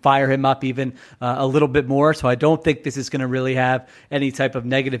even fire him up even a little bit more. So I don't think this is going to really have any type of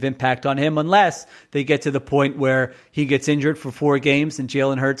negative impact on him unless they get to the point where he gets injured for 4 games and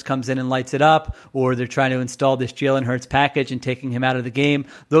Jalen Hurts comes in and lights it up, or they're trying to install this Jalen Hurts package and taking him out of the game.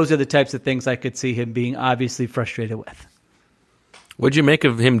 Those are the types of things I could see him being obviously frustrated with. What'd you make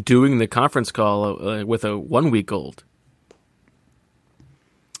of him doing the conference call with a 1-week-old?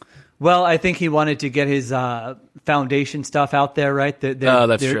 Well, I think he wanted to get his foundation stuff out there, right?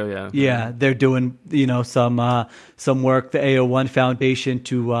 That's true. Yeah. Yeah, they're doing some work, the AO1 Foundation,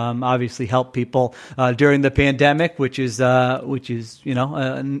 to obviously help people during the pandemic, which is certainly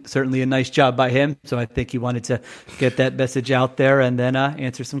a nice job by him. So I think he wanted to get that message out there and then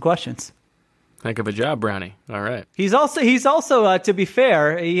answer some questions. Heck of a job, Brownie. All right. He's also to be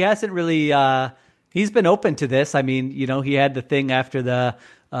fair, he hasn't really he's been open to this. I mean, he had the thing after the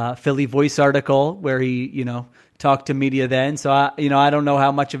Philly Voice article where he, talked to media then. So, I don't know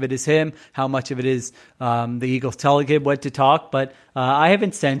how much of it is him, how much of it is the Eagles telling him what to talk. But I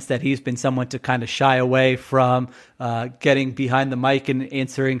haven't sensed that he's been someone to kind of shy away from getting behind the mic and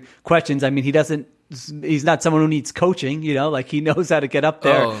answering questions. I mean, he's not someone who needs coaching, like he knows how to get up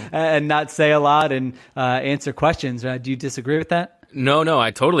there and not say a lot and answer questions. Do you disagree with that? No,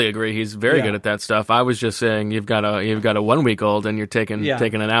 I totally agree. He's very good at that stuff. I was just saying you've got a 1-week-old and you're taking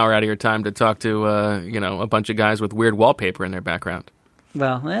an hour out of your time to talk to a bunch of guys with weird wallpaper in their background.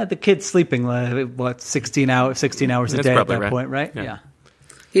 Well, the kid's sleeping 16 hours a day at that point, right? Yeah.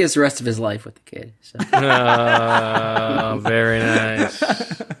 He has the rest of his life with the kid. So. Oh, very nice.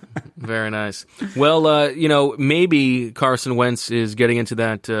 Very nice. Well, maybe Carson Wentz is getting into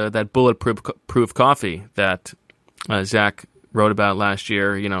that bulletproof coffee that Zach wrote about last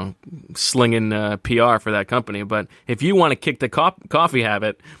year, slinging PR for that company. But if you want to kick the coffee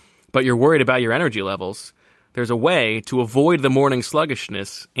habit, but you're worried about your energy levels, there's a way to avoid the morning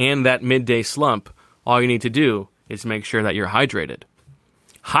sluggishness and that midday slump. All you need to do is make sure that you're hydrated.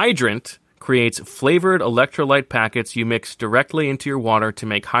 Hydrant creates flavored electrolyte packets you mix directly into your water to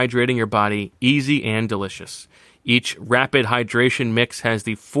make hydrating your body easy and delicious. Each rapid hydration mix has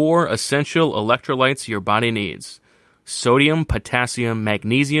the 4 essential electrolytes your body needs. Sodium, potassium,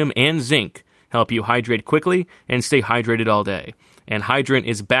 magnesium, and zinc help you hydrate quickly and stay hydrated all day. And Hydrant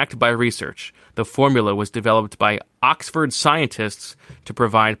is backed by research. The formula was developed by Oxford scientists to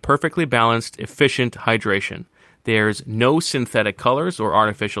provide perfectly balanced, efficient hydration. There's no synthetic colors or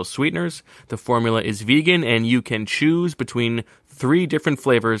artificial sweeteners. The formula is vegan, and you can choose between 3 different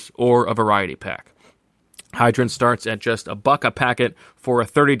flavors or a variety pack. Hydrant starts at just $1 a packet. For a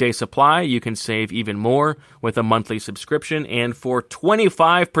 30-day supply, you can save even more with a monthly subscription. And for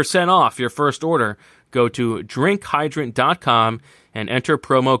 25% off your first order, go to drinkhydrant.com and enter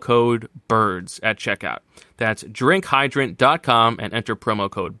promo code BIRDS at checkout. That's drinkhydrant.com and enter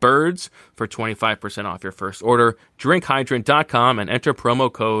promo code BIRDS for 25% off your first order. Drinkhydrant.com and enter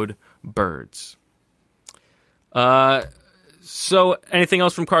promo code BIRDS. So, anything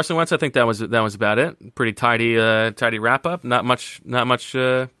else from Carson Wentz? I think that was about it. Pretty tidy wrap up. Not much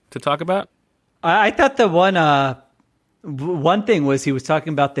to talk about. I thought the one thing was he was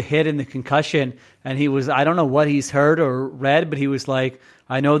talking about the hit and the concussion, and I don't know what he's heard or read, but he was like,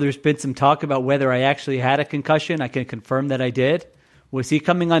 I know there's been some talk about whether I actually had a concussion. I can confirm that I did. Was he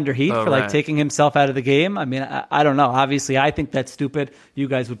coming under heat for taking himself out of the game? I mean, I don't know. Obviously, I think that's stupid. You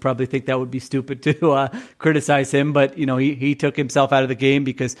guys would probably think that would be stupid to criticize him. But, he took himself out of the game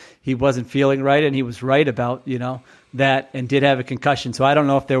because he wasn't feeling right, and he was right about, that, and did have a concussion. So I don't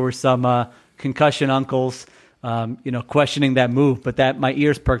know if there were some concussion uncles, questioning that move. But that my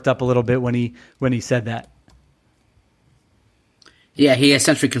ears perked up a little bit when he said that. Yeah, he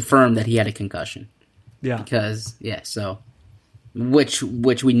essentially confirmed that he had a concussion. Yeah. Because, so... Which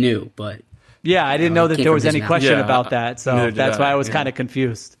we knew, but I didn't know that there was any question about that, so that's why I was kind of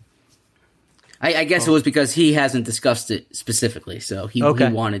confused. I guess it was because he hasn't discussed it specifically, so he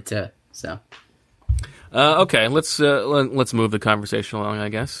wanted to. So okay, let's move the conversation along, I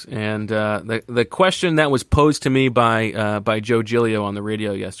guess. And the question that was posed to me by Joe Giglio on the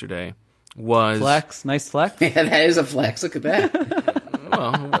radio yesterday was nice flex. Yeah, that is a flex. Look at that.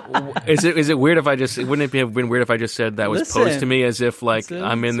 Well, is it weird if I just? Wouldn't it have been weird if I just said that was posed to me as if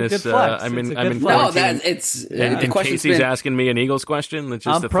I'm in this? I'm in quarantine. No, it's and Casey's asking me an Eagles question. It's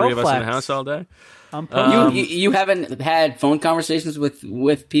just the 3 of us in the house all day. You haven't had phone conversations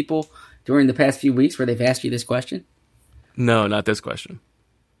with people during the past few weeks where they've asked you this question? No, not this question.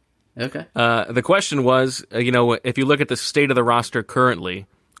 Okay. The question was, if you look at the state of the roster currently,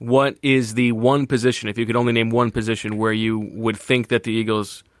 what is the one position, if you could only name one position, where you would think that the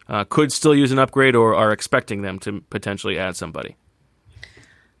Eagles could still use an upgrade or are expecting them to potentially add somebody?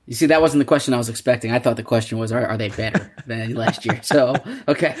 You see, that wasn't the question I was expecting. I thought the question was, are they better than last year? So,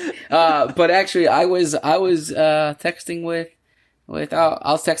 okay. But actually, I was texting with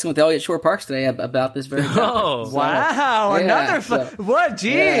Elliott Shore-Parks today about this very topic. Oh, wow. yeah, Another what?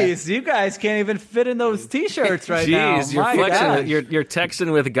 Jeez, you guys can't even fit in those T-shirts right now. Jeez, you're My flexing. gosh. You're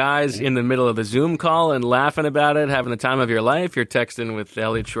texting with guys in the middle of the Zoom call and laughing about it, having the time of your life. You're texting with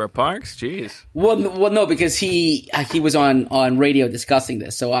Elliott Shore-Parks. Jeez. Well, no, because he was on radio discussing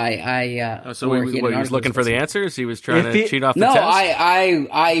this. So He was looking for the answers. He was trying If to he- cheat off the No, test.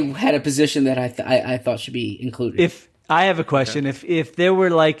 I had a position that I thought should be included. If I have a question, if there were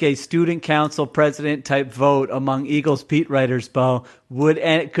like a student council president type vote among Eagles beat writers, Bo, would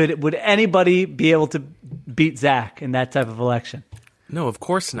anybody be able to beat Zach in that type of election? No, of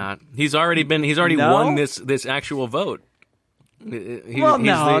course not. He's already No? won this actual vote. He's Well,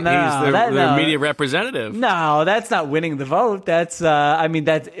 the no. media representative. No, that's not winning the vote. That's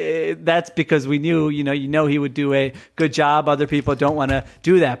that's because we knew, he would do a good job. Other people don't want to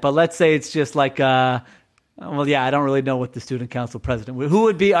do that. But let's say it's just like, I don't really know what the student council president would. Who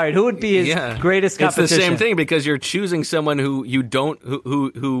would be his greatest competition? It's the same thing because you're choosing someone who you don't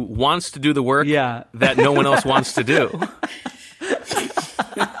who wants to do the work that no one else wants to do.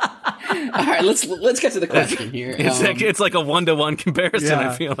 All right, let's get to the question here. It's like a 1-to-1 comparison.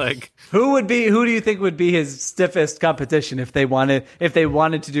 Yeah. I feel like Who do you think would be his stiffest competition if they wanted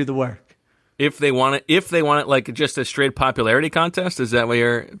to do the work? if they want it like just a straight popularity contest. Is that what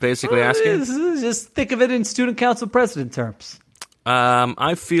you're basically asking? Just think of it in student council president terms.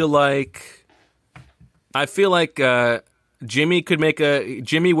 I feel like Jimmy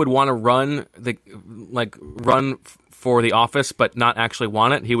would want to run for the office, but not actually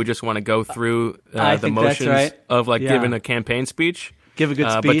want it. He would just want to go through I the think that's motions right. of Yeah. giving a campaign speech. Give a good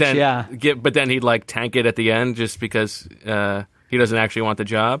speech, But then he'd like tank it at the end just because he doesn't actually want the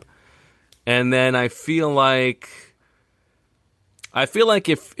job. And then I feel like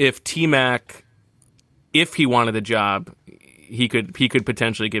if T-Mac, if he wanted the job, he could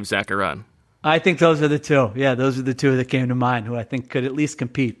potentially give Zach a run. I think those are the two. Yeah, those are the two that came to mind who I think could at least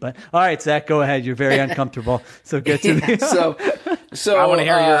compete. But all right, Zach, go ahead. You're very uncomfortable. So get to the So I want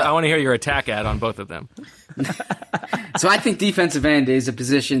to hear your attack ad on both of them. So I think defensive end is a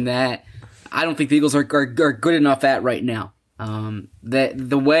position that I don't think the Eagles are good enough at right now.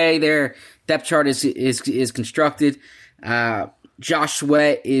 The way their depth chart is constructed, Josh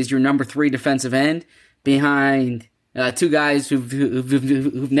Sweat is your number 3 defensive end behind two guys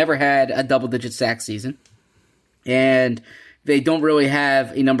who've never had a double-digit sack season, and they don't really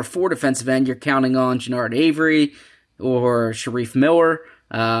have a number 4 defensive end. You're counting on Jannard Avery or Sharif Miller.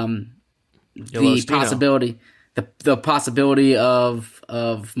 The possibility of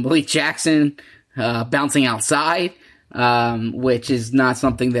Malik Jackson bouncing outside, which is not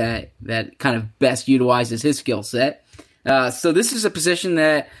something that kind of best utilizes his skill set. So this is a position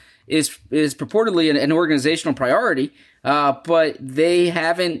that is purportedly an organizational priority, but they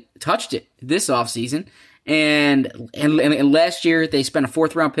haven't touched it this offseason. And last year they spent a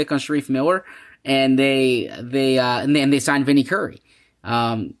 4th round pick on Sharif Miller, and they signed Vinny Curry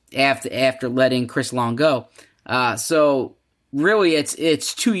after letting Chris Long go. So really,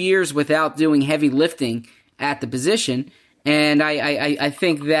 it's 2 years without doing heavy lifting at the position, and I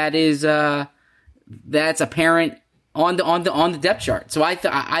think that's apparent on the depth chart. So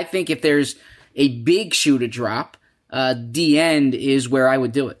I think if there's a big shoe to drop, D end is where I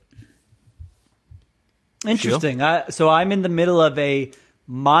would do it. Interesting. So I'm in the middle of a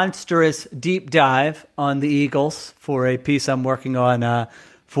monstrous deep dive on the Eagles for a piece I'm working on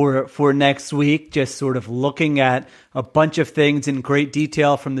for next week, just sort of looking at a bunch of things in great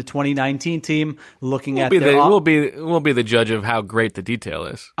detail from the 2019 team. We'll be the judge of how great the detail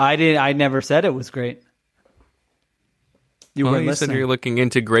is. I never said it was great. You said you're looking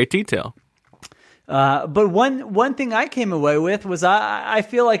into great detail. But one thing I came away with was I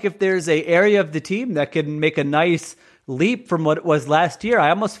feel like if there's a area of the team that can make a nice leap from what it was last year, I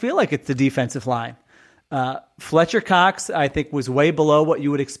almost feel like it's the defensive line. Fletcher Cox, I think, was way below what you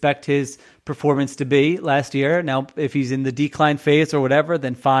would expect his performance to be last year. Now, if he's in the decline phase or whatever,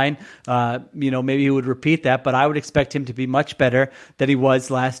 then fine. Maybe he would repeat that, but I would expect him to be much better than he was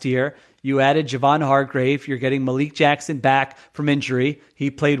last year. You added Javon Hargrave. You're getting Malik Jackson back from injury. He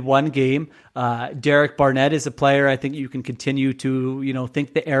played one game. Derek Barnett is a player I think you can continue to,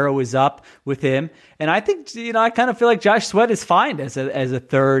 think the arrow is up with him. And I think, I kind of feel like Josh Sweat is fine as a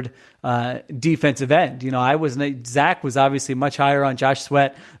third defensive end. Zach was obviously much higher on Josh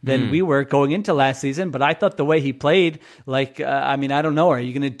Sweat than we were going into last season, but I thought the way he played, I don't know. Are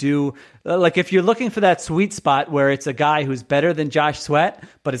you going to do, if you're looking for that sweet spot where it's a guy who's better than Josh Sweat,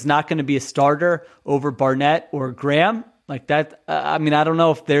 but is not going to be a starter over Barnett or Graham, like that, I don't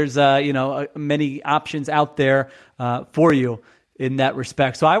know if there's, many options out there for you in that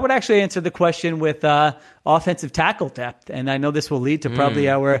respect. So I would actually answer the question with offensive tackle depth. And I know this will lead to probably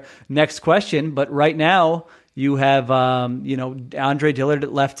our next question, but right now you have, Andre Dillard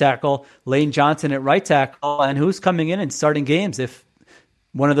at left tackle, Lane Johnson at right tackle, and who's coming in and starting games if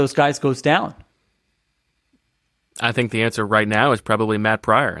one of those guys goes down? I think the answer right now is probably Matt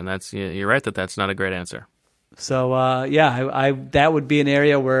Pryor, and you're right that's not a great answer. So I that would be an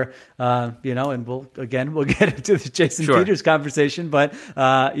area where and we'll get into the Jason Peters conversation, but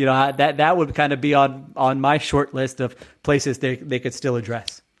that would kind of be on my short list of places they could still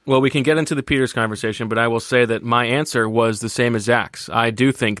address. Well, we can get into the Peters conversation, but I will say that my answer was the same as Zach's. I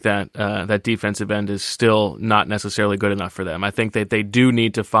do think that that defensive end is still not necessarily good enough for them. I think that they do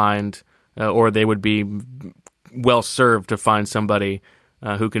need to find, or they would be well served to find somebody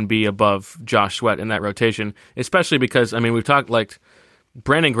who can be above Josh Sweat in that rotation, especially because, we've talked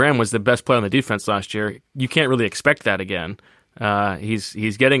Brandon Graham was the best player on the defense last year. You can't really expect that again.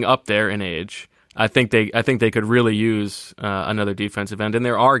 He's getting up there in age. I think they could really use another defensive end, and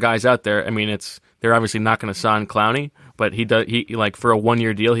there are guys out there. They're obviously not going to sign Clowney, but he for a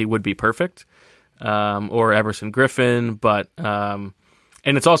 1-year deal he would be perfect, or Everson Griffin, but.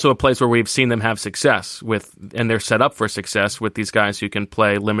 And it's also a place where we've seen them have success and they're set up for success with these guys who can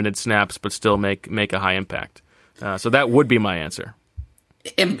play limited snaps but still make a high impact. So that would be my answer.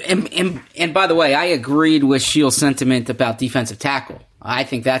 And by the way, I agreed with Shields' sentiment about defensive tackle. I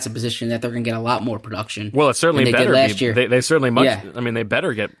think that's a position that they're going to get a lot more production. Well, it's certainly than they better. Did last year. They certainly much. Yeah. They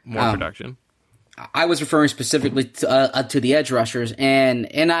better get more production. I was referring specifically to the edge rushers,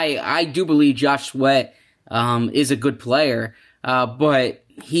 and I do believe Josh Sweat is a good player. But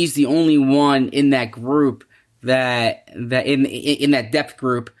he's the only one in that group that in that depth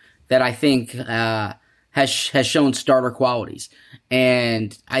group that I think has shown starter qualities,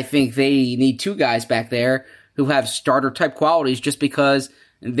 and I think they need two guys back there who have starter type qualities just because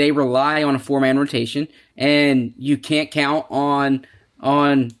they rely on a 4-man rotation, and you can't count on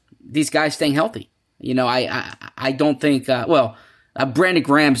these guys staying healthy. I don't think Brandon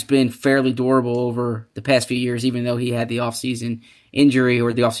Graham's been fairly durable over the past few years, even though he had the offseason injury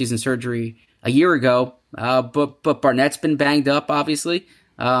or the offseason surgery a year ago. But Barnett's been banged up, obviously.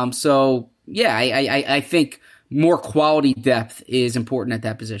 I think more quality depth is important at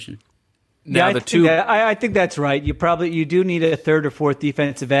that position. Now, I think that's right. You do need a third or fourth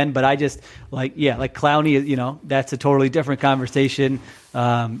defensive end, but I just like Clowney, that's a totally different conversation.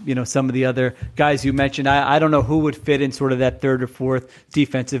 Some of the other guys you mentioned, I don't know who would fit in sort of that third or fourth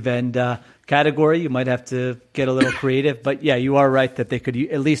defensive end category. You might have to get a little creative, but yeah, you are right that they could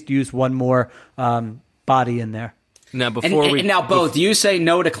at least use one more body in there. Now, do you say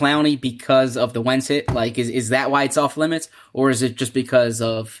no to Clowney because of the Wentz hit? Is that why it's off limits, or is it just because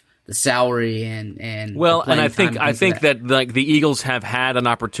of the salary and I think that the Eagles have had an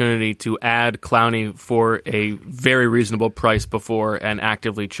opportunity to add Clowney for a very reasonable price before and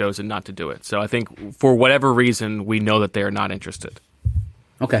actively chosen not to do it. So I think for whatever reason we know that they are not interested.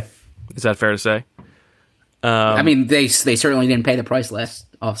 Okay, is that fair to say? They certainly didn't pay the price last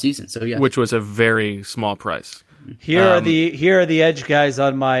offseason, so yeah, which was a very small price. Here are the edge guys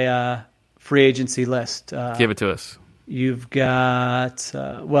on my free agency list. Give it to us. You've got,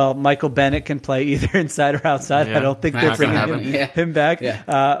 Michael Bennett can play either inside or outside. Yeah. I don't think they're bringing him back.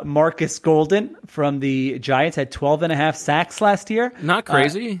 Yeah. Marcus Golden from the Giants had 12.5 sacks last year. Not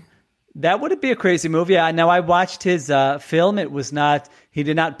crazy. That wouldn't be a crazy move. Yeah. Now, I watched his film. He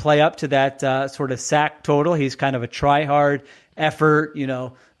did not play up to that sort of sack total. He's kind of a try-hard effort,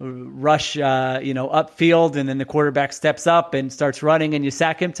 rush, upfield, and then the quarterback steps up and starts running, and you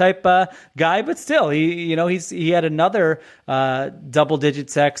sack him type guy. But still, he had another double-digit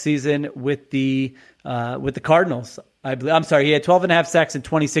sack season with the Cardinals. I'm sorry, he had 12.5 sacks in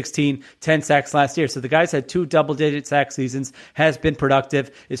 2016, 10 sacks last year. So the guy's had 2 double-digit sack seasons, has been productive,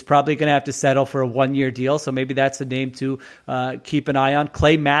 is probably going to have to settle for a 1-year deal. So maybe that's a name to keep an eye on.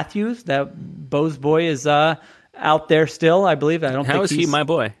 Clay Matthews, that Bo's boy, is out there still, I believe. How is he my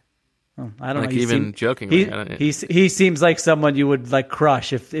boy? I don't like know. even jokingly. He seems like someone you would like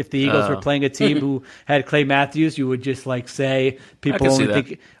crush if the Eagles were playing a team who had Clay Matthews. You would just like say people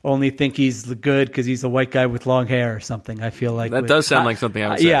only think he's good because he's a white guy with long hair or something. I feel like that does sound like something I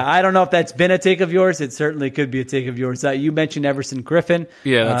would say. Yeah, I don't know if that's been a take of yours. It certainly could be a take of yours. You mentioned Everson Griffin.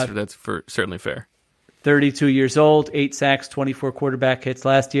 Yeah, that's certainly fair. 32 years old, 8 sacks, 24 quarterback hits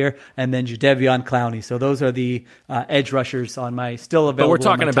last year, and then Jadeveon Clowney. So those are the edge rushers on my still available. But we're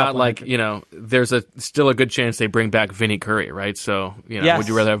talking about there's still a good chance they bring back Vinny Curry, right? So yes. Would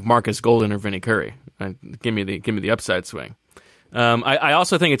you rather have Marcus Golden or Vinny Curry? Give me the upside swing. I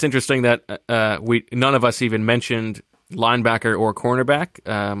also think it's interesting that none of us even mentioned linebacker or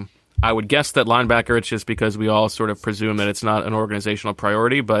cornerback. I would guess that linebacker, it's just because we all sort of presume that it's not an organizational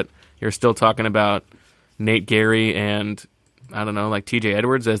priority, but you're still talking about Nate Gary and, I don't know, like TJ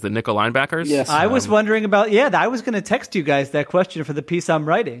Edwards as the nickel linebackers? Yes. I was wondering about, I was going to text you guys that question for the piece I'm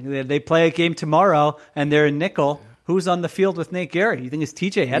writing. They play a game tomorrow, and they're in nickel. Who's on the field with Nate Gary? You think it's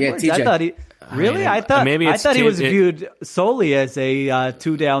TJ Edwards? Yeah, TJ. I thought he... Really? I thought he was viewed solely as a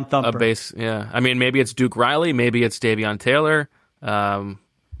two-down thumper. A base, yeah. I mean, maybe it's Duke Riley. Maybe it's Davion Taylor.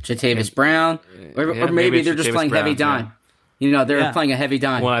 Jatavis Brown. Or maybe they're just playing heavy dime. Yeah. They're playing a heavy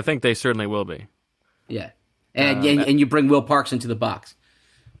dime. Well, I think they certainly will be. Yeah. And you bring Will Parks into the box.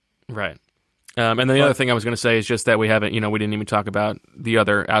 Right. And then the other thing I was going to say is just that we haven't, we didn't even talk about the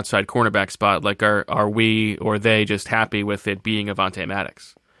other outside cornerback spot. Like, are we or they just happy with it being Avonte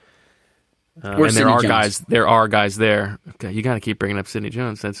Maddox? And there are guys there. Okay, you got to keep bringing up Sidney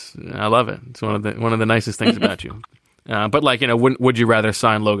Jones. I love it. It's one of the nicest things about you. But would you rather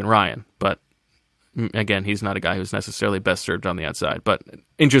sign Logan Ryan? But again, he's not a guy who's necessarily best served on the outside. But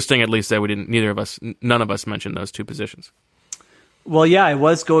interesting, at least, that none of us mentioned those two positions. Well, yeah, I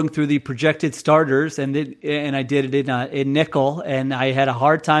was going through the projected starters, and I did it in nickel, and I had a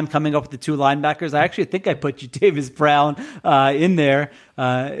hard time coming up with the two linebackers. I actually think I put Jatavis Brown in there,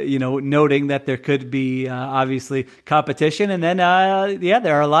 noting that there could be obviously competition, and then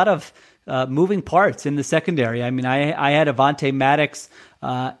there are a lot of moving parts in the secondary. I mean, I had Avonte Maddox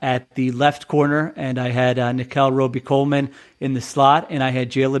at the left corner, and I had Nickel Roby-Coleman in the slot, and I had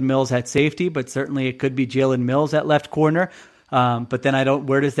Jalen Mills at safety, but certainly it could be Jalen Mills at left corner. But then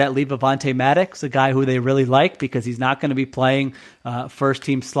where does that leave Avonte Maddox, a guy who they really like because he's not going to be playing first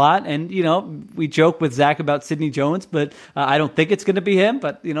team slot. And, we joke with Zach about Sidney Jones, but I don't think it's going to be him.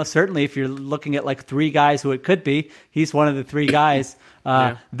 But, certainly if you're looking at like three guys who it could be, he's one of the three guys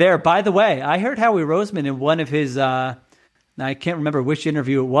there. By the way, I heard Howie Roseman in one of his, now I can't remember which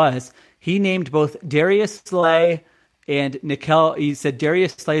interview it was, he named both Darius Slay and Nickel. He said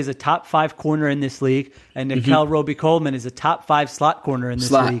Darius Slay is a top 5 corner in this league, and Nickel Roby-Coleman is a top 5 slot corner in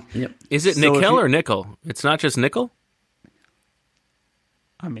this league. Yep. Is it Nickel or Nickel? It's not just Nickel?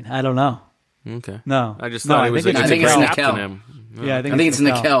 I mean, I don't know. Okay. No. I just thought it was I think it's Nickel. Yeah, I think it's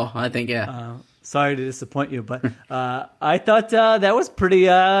Nickel. I think, yeah. Sorry to disappoint you, but I thought that was pretty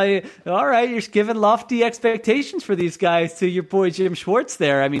all right. You're giving lofty expectations for these guys to your boy Jim Schwartz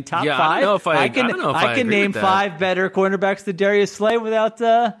there. I mean, top 5. I can name 5 better cornerbacks than Darius Slay without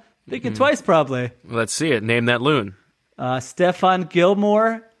thinking twice, probably. Let's see it. Name that loon. Stephon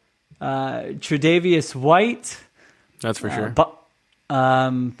Gilmore, Tre'Davious White. That's for sure.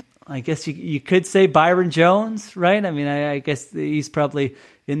 I guess you could say Byron Jones, right? I mean, I guess he's probably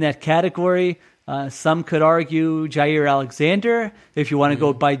in that category. Some could argue Jair Alexander. If you want to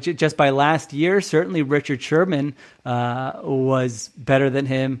go just by last year, certainly Richard Sherman was better than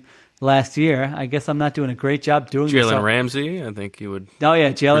him last year. I guess I'm not doing a great job doing this. Jalen Ramsey, I think you would. Oh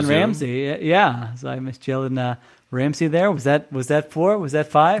yeah, Jalen Ramsey. Yeah, so I missed Jalen Ramsey there. Was that 4? Was that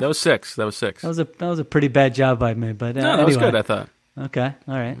 5? That was 6. That was a pretty bad job by me. But no, that was good. I thought. Okay,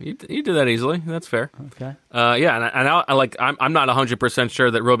 all right. You did that easily. That's fair. Okay. I'm not 100%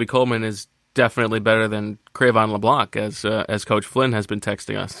 sure that Roby-Coleman is definitely better than Crayvon LeBlanc, as Coach Flynn has been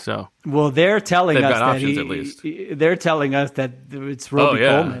texting us. So, well, they're telling us that options, at least. They're telling us that it's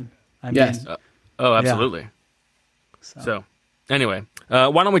Roby-Coleman. Yes. Absolutely. Yeah. So, anyway,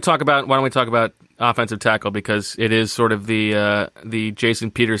 why don't we talk about offensive tackle, because it is sort of the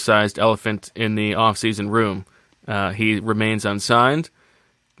Jason Peters-sized elephant in the offseason room. He remains unsigned.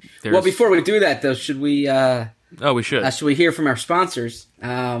 Well, before we do that, though, should we? We should. Should we hear from our sponsors?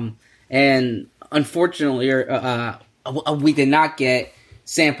 And unfortunately, we did not get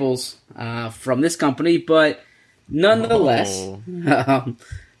samples from this company, but nonetheless,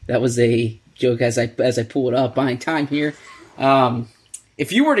 that was a joke as I pull it up, buying time here.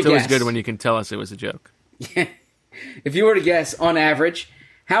 If you were to guess, it's always good when you can tell us it was a joke. If you were to guess, on average,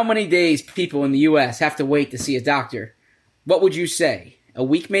 how many days people in the U.S. have to wait to see a doctor, what would you say? A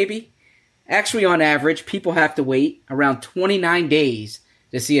week, maybe? Actually, on average, people have to wait around 29 days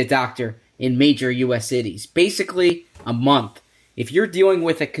to see a doctor in major U.S. cities. Basically, a month. If you're dealing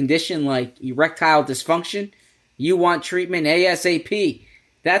with a condition like erectile dysfunction, you want treatment ASAP.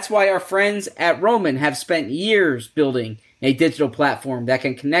 That's why our friends at Roman have spent years building a digital platform that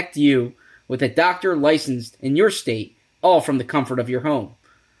can connect you with a doctor licensed in your state, all from the comfort of your home.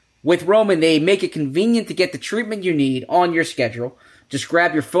 With Roman, they make it convenient to get the treatment you need on your schedule. Just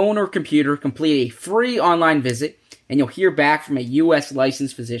grab your phone or computer, complete a free online visit, and you'll hear back from a U.S.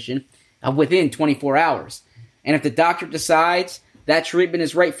 licensed physician within 24 hours. And if the doctor decides that treatment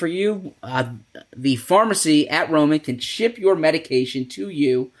is right for you, the pharmacy at Roman can ship your medication to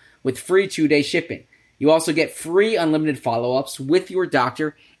you with free 2-day shipping. You also get free unlimited follow-ups with your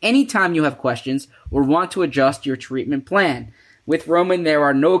doctor anytime you have questions or want to adjust your treatment plan. With Roman, there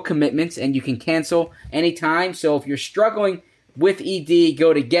are no commitments and you can cancel anytime. So if you're struggling with ED,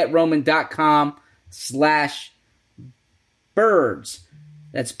 go to getroman.com/birds.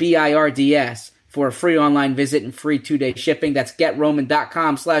 That's BIRDS for a free online visit and free 2-day shipping. That's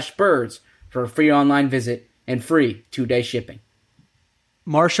getroman.com/birds for a free online visit and free 2-day shipping.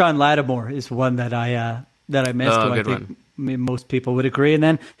 Marshawn Lattimore is one that I missed. Oh, I good think one. most people would agree. And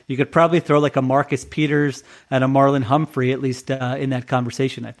then you could probably throw like a Marcus Peters and a Marlon Humphrey, at least in that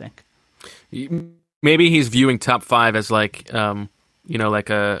conversation, I think. Maybe he's viewing top 5 as like, like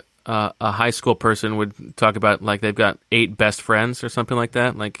a high school person would talk about, like they've got 8 best friends or something like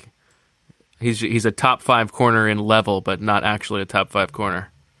that. Like he's a top 5 corner in level, but not actually a top 5 corner.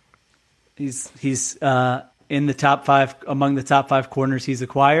 He's in the top 5 among the top 5 corners he's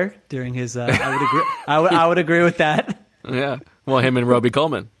acquired during his. I would agree. I would agree with that. Yeah. Well, him and Roby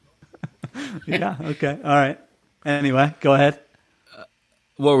Coleman. Yeah. Okay. All right. Anyway, go ahead.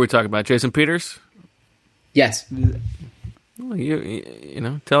 What were we talking about? Jason Peters? Yes.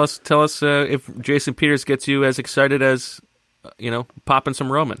 Well, tell us if Jason Peters gets you as excited as popping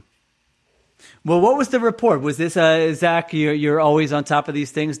some Roman. Well, what was the report? Was this Zach? You're always on top of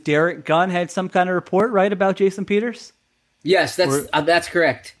these things. Derek Gunn had some kind of report, right, about Jason Peters? Yes, that's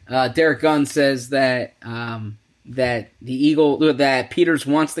correct. Derek Gunn says that that Peters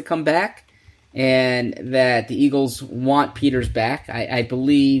wants to come back, and that the Eagles want Peters back. I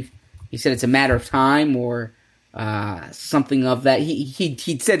believe he said it's a matter of time or something of that.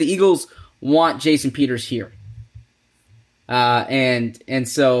 He said the Eagles want Jason Peters here, and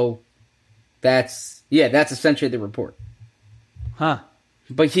so that's essentially the report. Huh.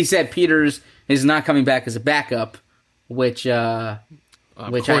 But he said Peters is not coming back as a backup, which I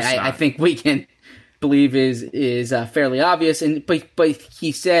think we can believe is fairly obvious. But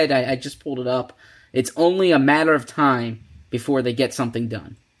he said, I just pulled it up, it's only a matter of time before they get something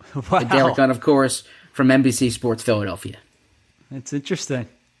done. Wow. Derek Gunn, of course, from NBC Sports Philadelphia. It's interesting.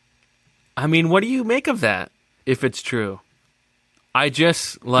 I mean, what do you make of that, if it's true? I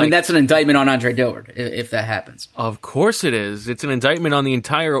mean, that's an indictment on Andre Dillard, if that happens. Of course it is. It's an indictment on the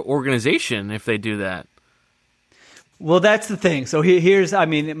entire organization if they do that. Well, that's the thing. So here's,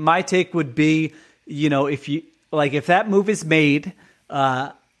 my take would be, if that move is made,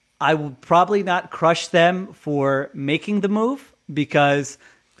 I would probably not crush them for making the move, because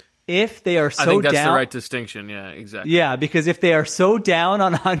if they are so down... I think that's the right distinction. Yeah, exactly. Yeah, because if they are so down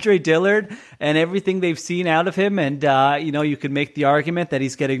on Andre Dillard and everything they've seen out of him, and, you could make the argument that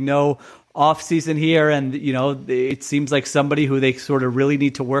he's getting no offseason here, and, it seems like somebody who they sort of really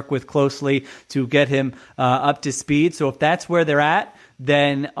need to work with closely to get him up to speed. So if that's where they're at,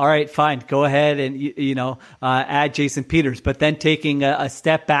 then all right, fine, go ahead and add Jason Peters. But then taking a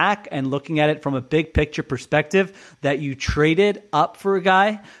step back and looking at it from a big picture perspective, that you traded up for a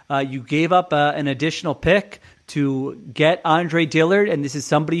guy, you gave up an additional pick to get Andre Dillard, and this is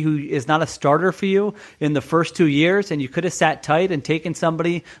somebody who is not a starter for you in the first 2 years, and you could have sat tight and taken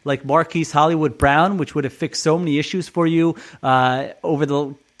somebody like Marquise Hollywood Brown, which would have fixed so many issues for you over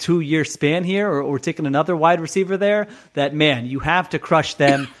the 2-year span here, or taking another wide receiver there, that, man, you have to crush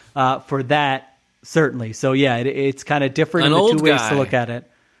them for that, certainly. So, yeah, it's kind of different in the two ways to look at it.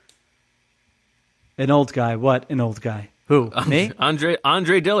 An old guy. What? An old guy. Who? Me? Andre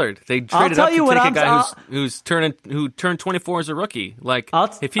Dillard. They traded up to take a guy who turned 24 as a rookie.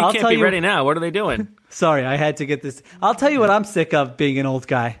 If he can't be ready now, what are they doing? Sorry, I had to get this. I'll tell you what I'm sick of being an old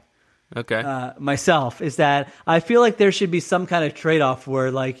guy. Okay. Myself, is that I feel like there should be some kind of trade-off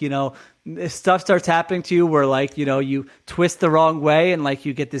where, if stuff starts happening to you where, you twist the wrong way and,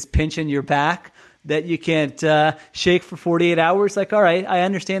 you get this pinch in your back, that you can't shake for 48 hours. Like, all right, I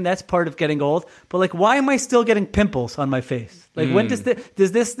understand that's part of getting old, but like, why am I still getting pimples on my face? Like, when does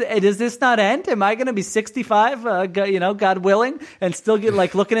this not end? Am I going to be 65, God willing, and still get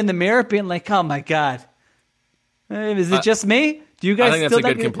like looking in the mirror being like, oh my God, is it just me? Do you guys? I think that's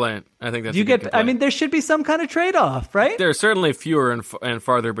still a good complaint. I think that's you a good get. complaint. I mean, there should be some kind of trade-off, right? There are certainly fewer and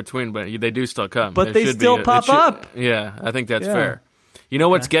farther between, but they do still come. But It they should still be- it pop should- up. Yeah, I think that's Yeah. fair. You know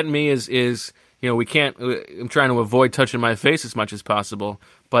what's getting me is we can't. I'm trying to avoid touching my face as much as possible,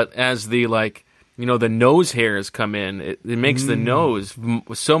 but as the the nose hairs come in, it makes the nose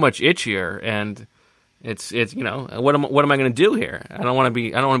so much itchier, and it's what am I going to do here? I don't want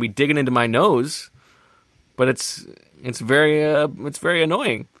to be digging into my nose, but it's very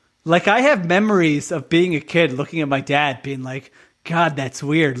annoying. Like, I have memories of being a kid looking at my dad being like, God, that's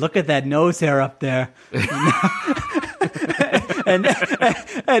weird. Look at that nose hair up there. and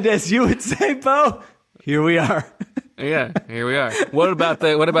as you would say, Bo, here we are. Yeah, here we are. What about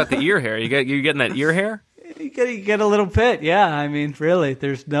the ear hair? You getting that ear hair? You get a little bit. Yeah, I mean, really,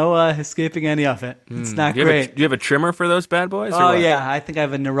 there's no escaping any of it. It's not Do great. you have a trimmer for those bad boys? or Oh, what? yeah, I think I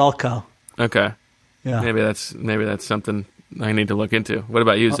have a Norelco. Okay. Yeah. Maybe that's something I need to look into. What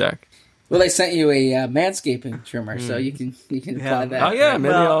about you, Zach? Well, they sent you a manscaping trimmer, so you can apply that. Oh yeah,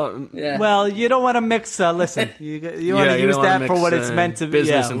 maybe Well, I'll. Yeah. Well, you don't want to mix. Listen, you want to you use don't wanna that for mix, what it's meant to be.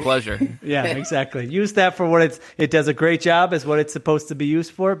 Business Yeah. and pleasure. Yeah, exactly. Use that for what it does a great job as what it's supposed to be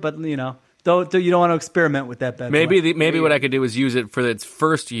used for. But you don't want to experiment with that bad boy. Maybe what I could do is use it for its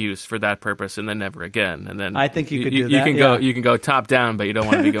first use for that purpose, and then never again. And then I think you could do You that, can yeah. you can go top down, but you don't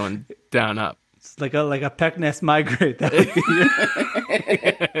want to be going down up. It's like a peck nest migrate. That would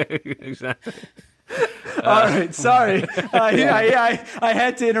be Exactly. all right. Sorry, I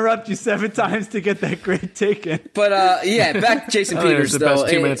had to interrupt you 7 times to get that great take in. But back to Jason I think Peters it's the though.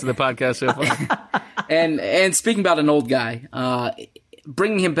 best 2 minutes of the podcast so far. And speaking about an old guy,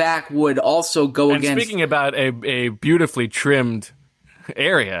 bringing him back would also go And against. speaking about a beautifully trimmed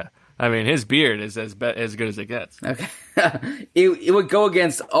area, I mean, his beard is as good as it gets. Okay. it would go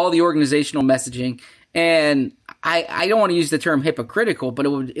against all the organizational messaging, and I don't want to use the term hypocritical, but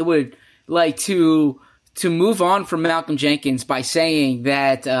it would like to move on from Malcolm Jenkins by saying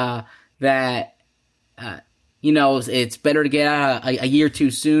that it's better to get out a year too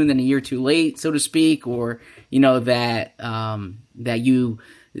soon than a year too late, so to speak, or that you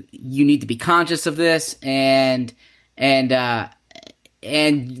need to be conscious of this, and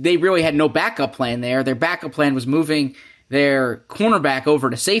they really had no backup plan there. Their backup plan was moving their cornerback over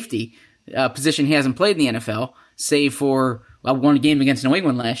to safety, position he hasn't played in the NFL, save for one game against New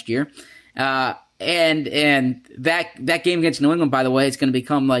England last year. And that game against New England, by the way, is going to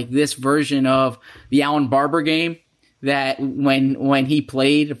become like this version of the Alan Barber game that when he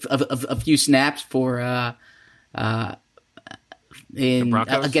played a few snaps for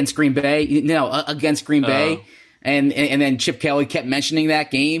against Green Bay. No, against Green Bay. And then Chip Kelly kept mentioning that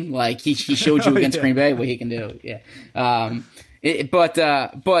game, like he showed you against Green Bay what he can do. Yeah.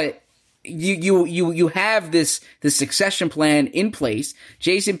 But you have this succession plan in place.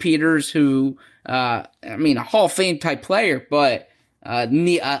 Jason Peters, who a Hall of Fame type player, but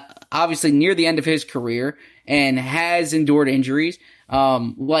obviously near the end of his career and has endured injuries.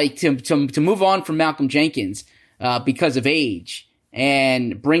 To move on from Malcolm Jenkins because of age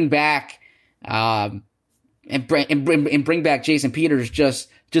and bring back. And bring back Jason Peters just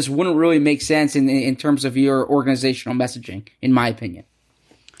wouldn't really make sense in terms of your organizational messaging, in my opinion.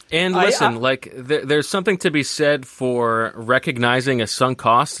 And listen, there's something to be said for recognizing a sunk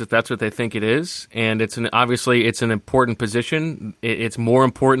cost if that's what they think it is, and obviously it's an important position. It's more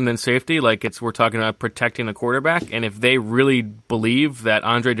important than safety. We're talking about protecting the quarterback, and if they really believe that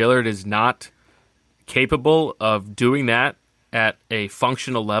Andre Dillard is not capable of doing that at a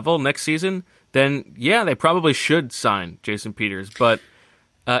functional level next season, then yeah, they probably should sign Jason Peters. But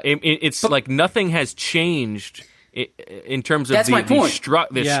it's like nothing has changed in terms of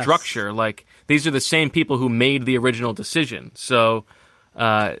the structure. Like, these are the same people who made the original decision, so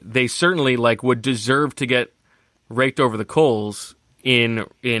they certainly would deserve to get raked over the coals in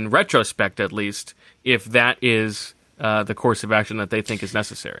retrospect, at least, if that is the course of action that they think is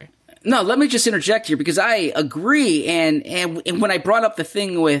necessary. No, let me just interject here because I agree. And when I brought up the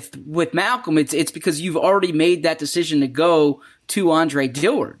thing with Malcolm, it's because you've already made that decision to go to Andre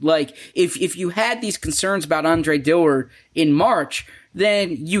Dillard. Like, if you had these concerns about Andre Dillard in March,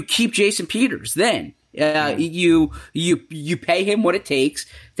 then you keep Jason Peters. Then you pay him what it takes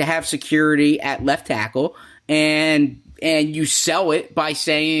to have security at left tackle, and you sell it by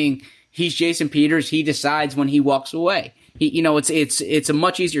saying he's Jason Peters. He decides when he walks away. It's a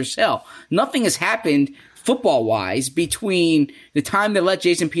much easier sell. Nothing has happened football-wise between the time they let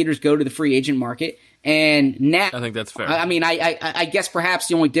Jason Peters go to the free agent market and now. I think that's fair. I mean, I guess perhaps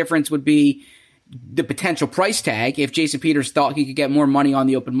the only difference would be the potential price tag if Jason Peters thought he could get more money on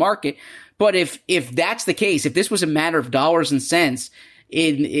the open market. But if that's the case, if this was a matter of dollars and cents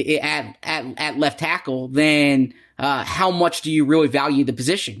at left tackle, then how much do you really value the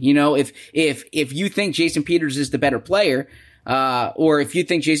position? If you think Jason Peters is the better player, or if you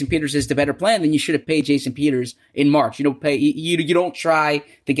think Jason Peters is the better plan, then you should have paid Jason Peters in March. You don't try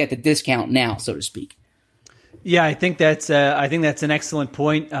to get the discount now, so to speak. Yeah, I think that's an excellent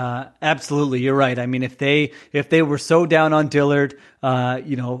point. Absolutely, you're right. I mean, if they were so down on Dillard,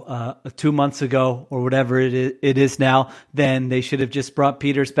 2 months ago or whatever it is now, then they should have just brought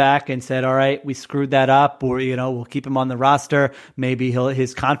Peters back and said, all right, we screwed that up, or we'll keep him on the roster. Maybe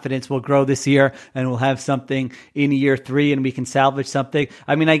his confidence will grow this year, and we'll have something in year 3, and we can salvage something.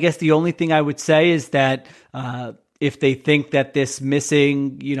 I mean, I guess the only thing I would say is that. If they think that this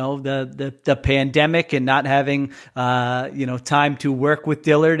missing, the pandemic and not having, time to work with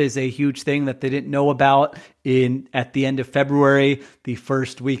Dillard is a huge thing that they didn't know about at the end of February, the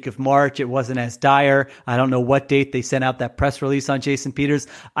first week of March, it wasn't as dire. I don't know what date they sent out that press release on Jason Peters.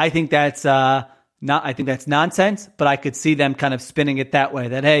 I think that's nonsense, but I could see them kind of spinning it that way,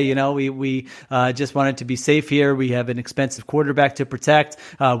 that, hey, we just wanted to be safe here. We have an expensive quarterback to protect.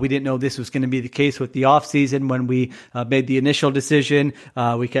 We didn't know this was going to be the case with the offseason when we made the initial decision.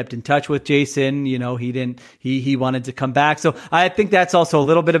 We kept in touch with Jason. He wanted to come back. So I think that's also a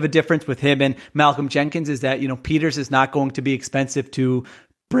little bit of a difference with him and Malcolm Jenkins, is that, Peters is not going to be expensive to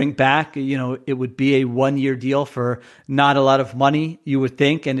bring back. It would be a 1-year deal for not a lot of money, you would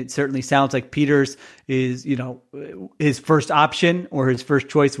think. And it certainly sounds like Peters is, his first option or his first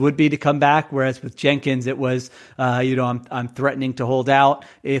choice would be to come back. Whereas with Jenkins, it was, I'm threatening to hold out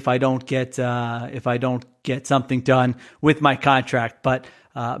if I don't get something done with my contract. But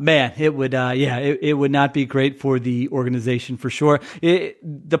man, it would, it would not be great for the organization for sure.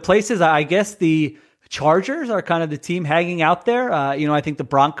 The places, I guess the Chargers are kind of the team hanging out there. I think the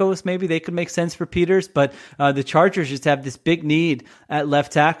Broncos, maybe they could make sense for Peters, but the Chargers just have this big need at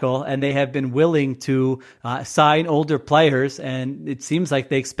left tackle, and they have been willing to sign older players, and it seems like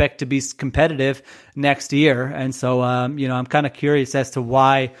they expect to be competitive next year. And so, I'm kind of curious as to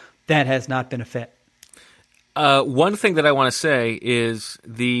why that has not been a fit. One thing that I want to say is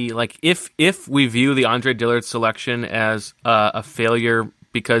if we view the Andre Dillard selection as a failure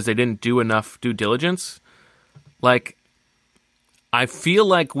because they didn't do enough due diligence, I feel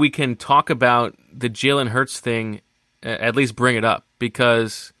like we can talk about the Jalen Hurts thing, at least bring it up,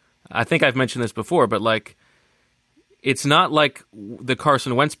 because I think I've mentioned this before, but it's not like the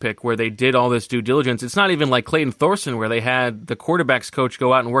Carson Wentz pick where they did all this due diligence. It's not even like Clayton Thorson where they had the quarterbacks coach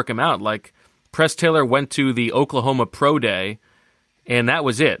go out and work him out. Press Taylor went to the Oklahoma Pro Day, and that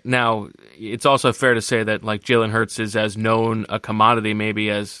was it. Now, it's also fair to say that Jalen Hurts is as known a commodity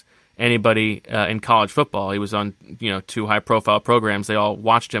maybe as anybody in college football. He was on 2 high-profile programs. They all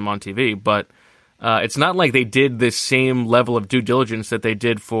watched him on TV. But it's not like they did this same level of due diligence that they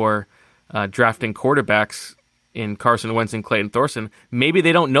did for drafting quarterbacks in Carson Wentz and Clayton Thorson. Maybe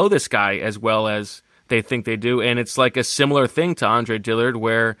they don't know this guy as well as they think they do, and it's like a similar thing to Andre Dillard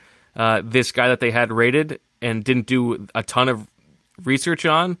where this guy that they had rated and didn't do a ton of research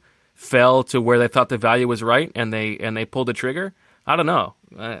on fell to where they thought the value was right, and they pulled the trigger. I don't know.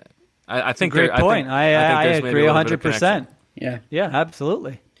 I think great point. I agree 100%. Yeah,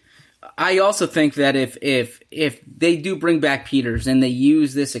 absolutely. I also think that if they do bring back Peters and they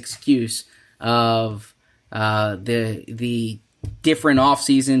use this excuse of the different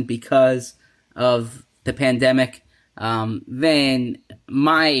offseason because of the pandemic, then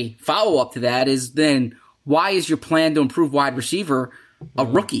my follow up to that is then why is your plan to improve wide receiver a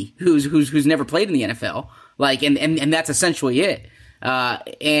rookie who's never played in the NFL? And that's essentially it.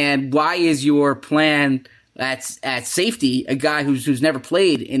 And why is your plan at safety a guy who's never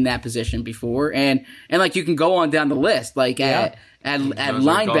played in that position before? And you can go on down the list, at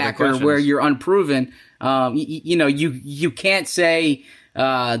linebacker where you're unproven. You can't say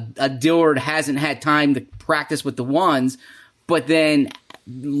a Dillard hasn't had time to practice with the ones, but then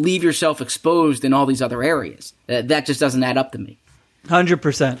leave yourself exposed in all these other areas. That just doesn't add up to me.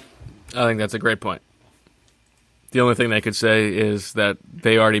 100%. I think that's a great point. The only thing they could say is that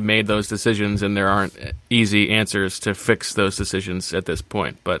they already made those decisions and there aren't easy answers to fix those decisions at this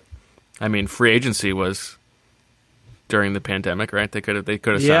point. But, free agency was during the pandemic, right? They could have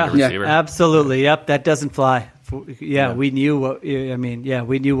signed a receiver. Yeah, absolutely. Yep, that doesn't fly we knew what. I mean,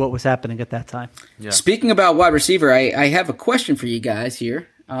 we knew what was happening at that time. Yeah. Speaking about wide receiver, I have a question for you guys here.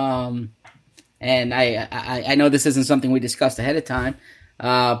 And I know this isn't something we discussed ahead of time,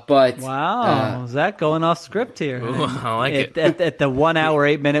 but wow, is that going off script here? Ooh, I like it. At the 1 hour,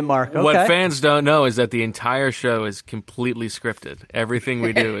 8 minute mark. Okay. What fans don't know is that the entire show is completely scripted. Everything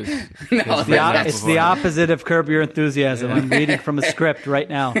we do is it's the opposite of Curb Your Enthusiasm. I'm reading from a script right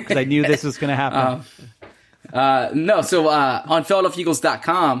now because I knew this was going to happen. So on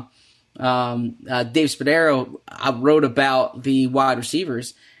PhiladelphiaEagles.com, Dave Spadaro wrote about the wide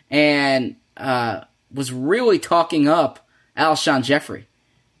receivers and was really talking up Alshon Jeffrey.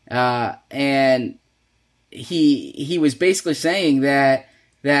 And he was basically saying that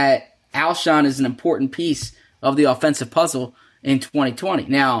Alshon is an important piece of the offensive puzzle in 2020.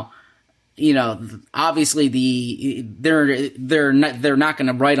 Now, obviously they're not going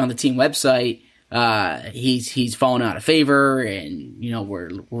to write on the team website he's fallen out of favor, and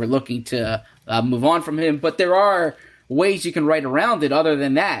we're looking to move on from him. But there are ways you can write around it other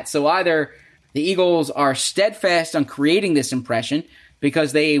than that. So either the Eagles are steadfast on creating this impression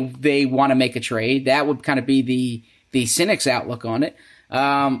because they want to make a trade. That would kind of be the cynic's outlook on it.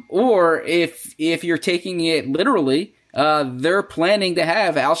 Or if you're taking it literally, they're planning to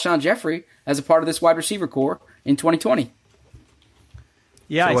have Alshon Jeffrey as a part of this wide receiver core in 2020.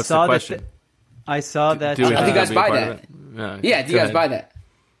 Yeah, so what's the question? I saw that. Do you guys buy that? Yeah, do you guys buy that?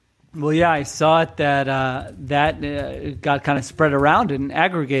 Well, yeah, I saw it that got kind of spread around and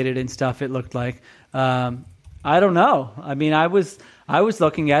aggregated and stuff. It looked like. I don't know. I mean, I was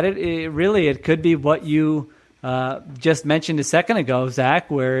looking at it. It could be what you just mentioned a second ago,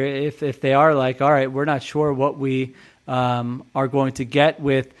 Zach. Where if they are like, all right, we're not sure what we are going to get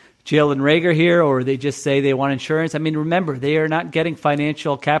with Jalen Reagor here, or they just say they want insurance. I mean, remember, they are not getting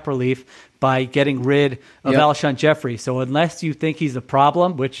financial cap relief by getting rid of Alshon Jeffrey. So unless you think he's a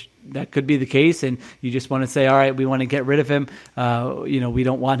problem, which that could be the case, and you just want to say, all right, we want to get rid of him, we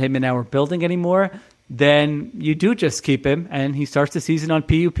don't want him in our building anymore, then you do just keep him, and he starts the season on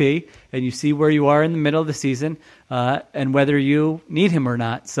PUP, and you see where you are in the middle of the season and whether you need him or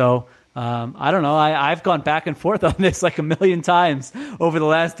not. So I don't know. I've gone back and forth on this like a million times over the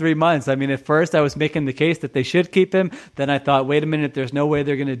last 3 months. I mean, at first I was making the case that they should keep him. Then I thought, wait a minute, there's no way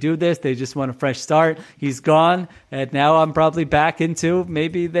they're going to do this. They just want a fresh start. He's gone. And now I'm probably back into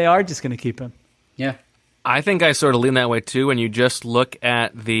maybe they are just going to keep him. Yeah. I think I sort of lean that way too. When you just look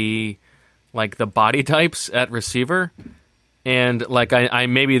at the body types at receiver, and I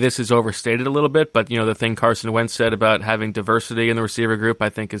maybe this is overstated a little bit, but the thing Carson Wentz said about having diversity in the receiver group, I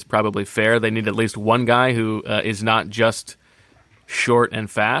think is probably fair. They need at least one guy who is not just short and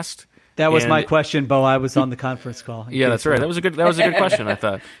fast. That was my question, Bo. I was on the conference call. Yeah, that's right. That was a good question, I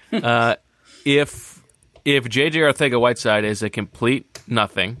thought. If JJ Arcega-Whiteside is a complete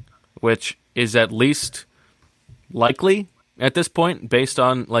nothing, which is at least likely at this point based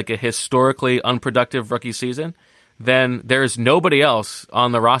on a historically unproductive rookie season, then there's nobody else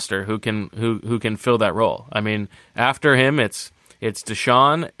on the roster who can fill that role. I mean, after him, it's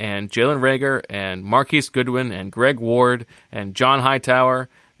Deshaun and Jalen Reagor and Marquise Goodwin and Greg Ward and John Hightower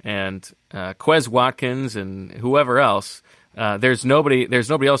and Quez Watkins and whoever else. There's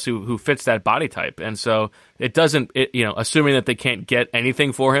nobody else who fits that body type, and so it doesn't. Assuming that they can't get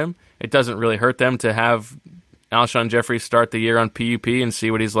anything for him, it doesn't really hurt them to have Alshon Jeffrey start the year on PUP and see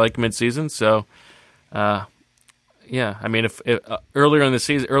what he's like midseason. So. Yeah, I mean, if earlier in the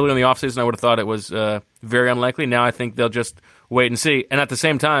offseason, I would have thought it was very unlikely. Now I think they'll just wait and see. And at the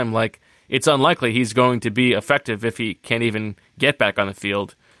same time, it's unlikely he's going to be effective if he can't even get back on the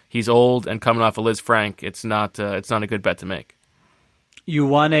field. He's old and coming off of Liz Frank. It's not a good bet to make. You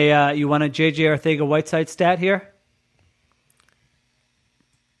want a JJ Arcega-Whiteside stat here,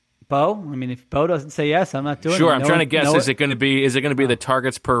 Bo? I mean, if Bo doesn't say yes, I'm not doing it. Sure, I'm trying to guess. Is it going to be the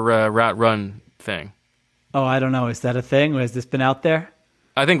targets per route run thing? Oh, I don't know. Is that a thing? Has this been out there?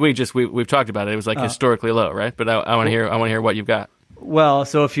 I think we've talked about it. It was historically low, right? But I want to hear what you've got. Well,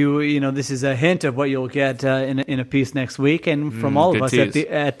 so if this is a hint of what you'll get in a piece next week, and from all of us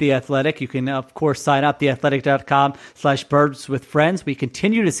at the Athletic, you can of course sign up theathletic.com/birdswithfriends. We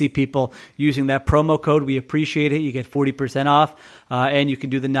continue to see people using that promo code. We appreciate it. You get 40% off, and you can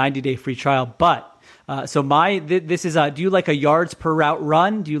do the 90-day free trial. But this is do you like a yards per route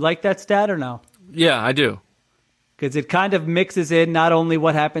run? Do you like that stat or no? Yeah, I do. because it kind of mixes in not only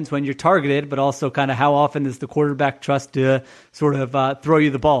what happens when you're targeted, but also kind of how often does the quarterback trust to sort of throw you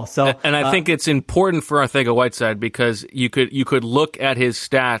the ball. So, and I think it's important for Arcega-Whiteside because you could look at his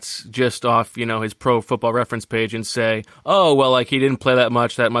stats just off, his Pro Football Reference page and say, oh, well, like he didn't play that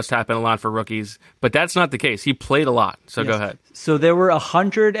much. That must happen a lot for rookies. But that's not the case. He played a lot. So Go ahead. So there were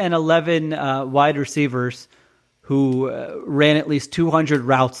 111 wide receivers who ran at least 200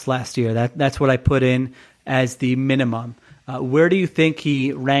 routes last year. That's what I put in as the minimum. Where do you think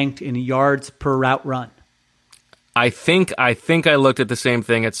he ranked in yards per route run? I think I looked at the same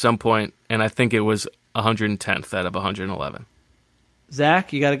thing at some point, and I think it was 110th out of 111.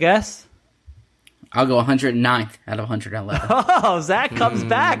 Zach, you got a guess? I'll go 109th out of 111. Oh, Zach comes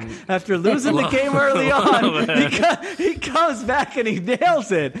back after losing the game early on. He comes back and he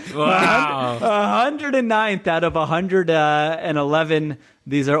nails it. Wow. 109th out of 111.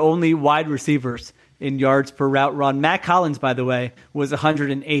 These are only wide receivers in yards per route run. Matt Collins, by the way, was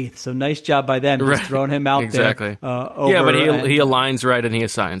 108th. So nice job by them, just throwing him out exactly. there. Yeah, but he aligns right and he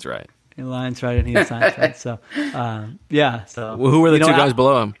assigns right. He aligns right and he assigns right. So, yeah. So well, who were the two guys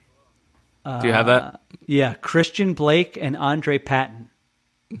below him? Do you have that? Yeah, Christian Blake and Andre Patton.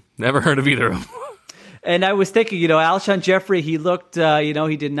 Never heard of either of them. And I was thinking, Alshon Jeffrey, he looked,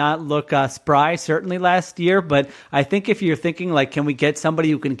 he did not look spry, certainly last year. But I think if you're thinking, like, can we get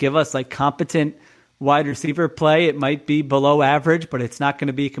somebody who can give us, like, competent wide receiver play, it might be below average, but it's not going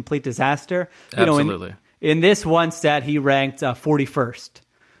to be a complete disaster. Absolutely. In this one stat, he ranked 41st.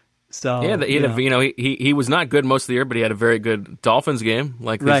 So yeah, he was not good most of the year, but he had a very good Dolphins game,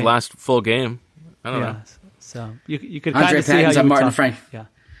 like his last full game. I don't know. So you could kind of see how Patton's you a Martin talk. Frank. Yeah,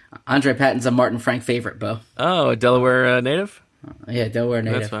 Andre Patton's a Martin Frank favorite, Bo. Oh, a Delaware native. Yeah, Delaware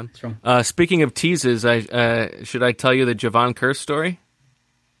native. That's fun. Speaking of teases, should I tell you the Javon Curse story?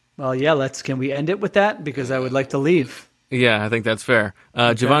 Well, yeah. Can we end it with that because I would like to leave. Yeah, I think that's fair.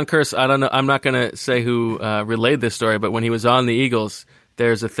 Javon Curse, I don't know. I'm not going to say who relayed this story, but when he was on the Eagles,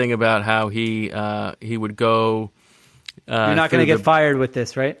 there's a thing about how he would go. You're not going to get fired with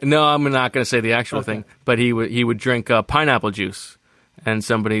this, right? No, I'm not going to say the actual thing. But he would drink pineapple juice, and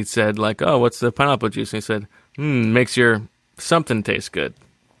somebody said like, "Oh, what's the pineapple juice?" And he said, "Makes your something taste good."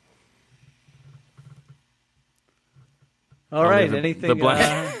 All right. Anything?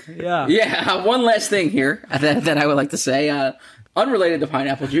 Yeah. Yeah. One last thing here that I would like to say. Unrelated to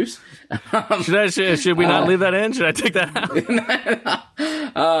pineapple juice. Should we not leave that in? Should I take that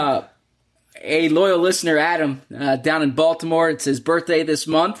out? A loyal listener, Adam, down in Baltimore. It's his birthday this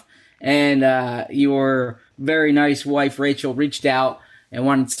month, and your very nice wife, Rachel, reached out and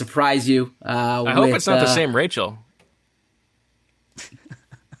wanted to surprise you. I hope it's not the same Rachel.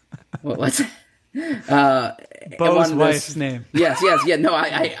 What's Bo's wife's name? Yes. No,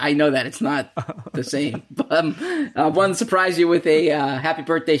 I know that it's not the same. But I wanted to surprise you with a happy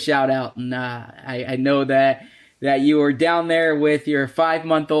birthday shout out, and I know that you are down there with your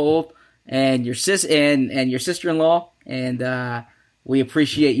 5-month-old and your your sister-in-law, and we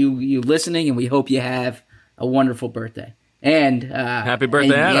appreciate you listening, and we hope you have a wonderful birthday. And happy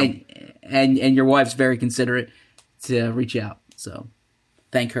birthday, Adam. And your wife's very considerate to reach out, so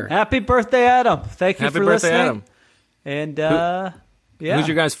thank her. Happy birthday, Adam. Thank you for listening. Happy birthday, Adam. And who's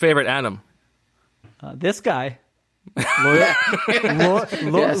your guys' favorite Adam? This guy.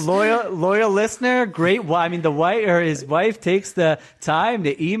 Loyal listener, great. I mean, his wife takes the time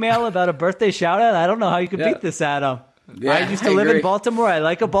to email about a birthday shout out. I don't know how you could beat this, Adam. Yeah, I used to live in Baltimore. I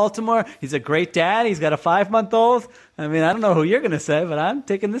like Baltimore. He's a great dad. He's got a 5-month-old. I mean, I don't know who you're going to say, but I'm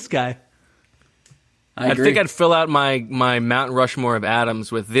taking this guy. I think I'd fill out my Mount Rushmore of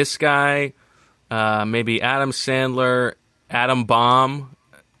Adams with this guy, maybe Adam Sandler, Adam Baum,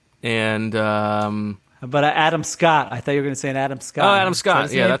 and but Adam Scott. I thought you were going to say an Adam Scott. Oh, Adam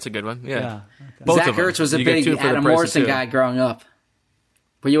Scott. Yeah, that's a good one. Yeah. Okay. Zach Ertz was a big Adam Morrison guy growing up.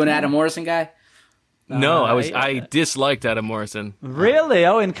 Were you an Adam Morrison guy? No, I disliked Adam Morrison. Really?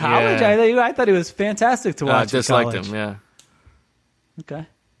 Oh, in college? Yeah. I thought he was fantastic to watch. Disliked him. Yeah. Okay.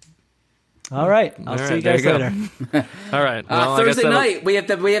 All right. I'll see you guys later. All right. Well, Thursday night we have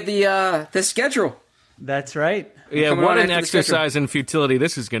the schedule. That's right. Yeah. What an exercise in futility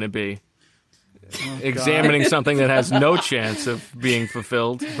this is going to be. Examining something that has no chance of being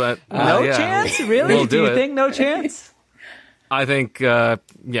fulfilled, but no chance. Really? We'll do you think no chance? I think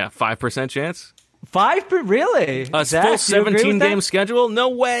 5% chance. 5%? Really? A full 17-game schedule? No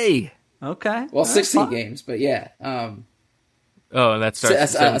way. Okay. Well, 16 games, but yeah. That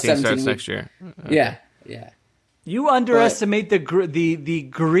starts. 17 starts week. next year. Yeah. You underestimate the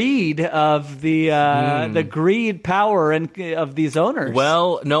greed of the greed power of these owners.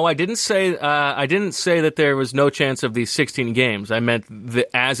 Well, no, I didn't say that there was no chance of these 16 games. I meant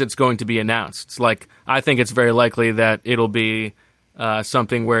as it's going to be announced. It's like I think it's very likely that it'll be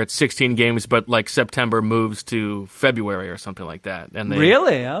something where it's 16 games, but like September moves to February or something like that, and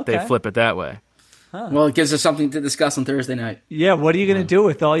they flip it that way. Huh. Well, it gives us something to discuss on Thursday night. Yeah, what are you going to do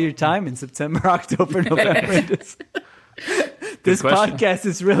with all your time in September, October, November? This podcast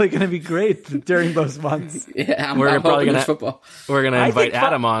is really going to be great during those months. Yeah, we're probably going to invite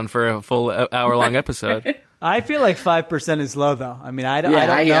Adam on for a full hour-long episode. I feel like 5% is low, though. I mean, I don't know.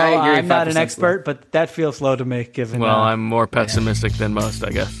 I'm not an expert, but that feels low to me. Given I'm more pessimistic than most, I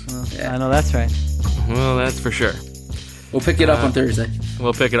guess. I know that's right. Well, that's for sure. We'll pick it up on Thursday.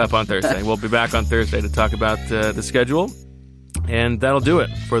 We'll pick it up on Thursday. We'll be back on Thursday to talk about the schedule. And that'll do it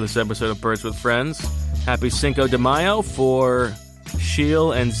for this episode of Birds with Friends. Happy Cinco de Mayo for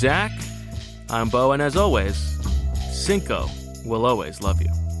Sheil and Zach. I'm Bo, and as always, Cinco will always love you.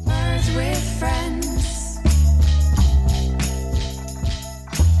 Birds with Friends.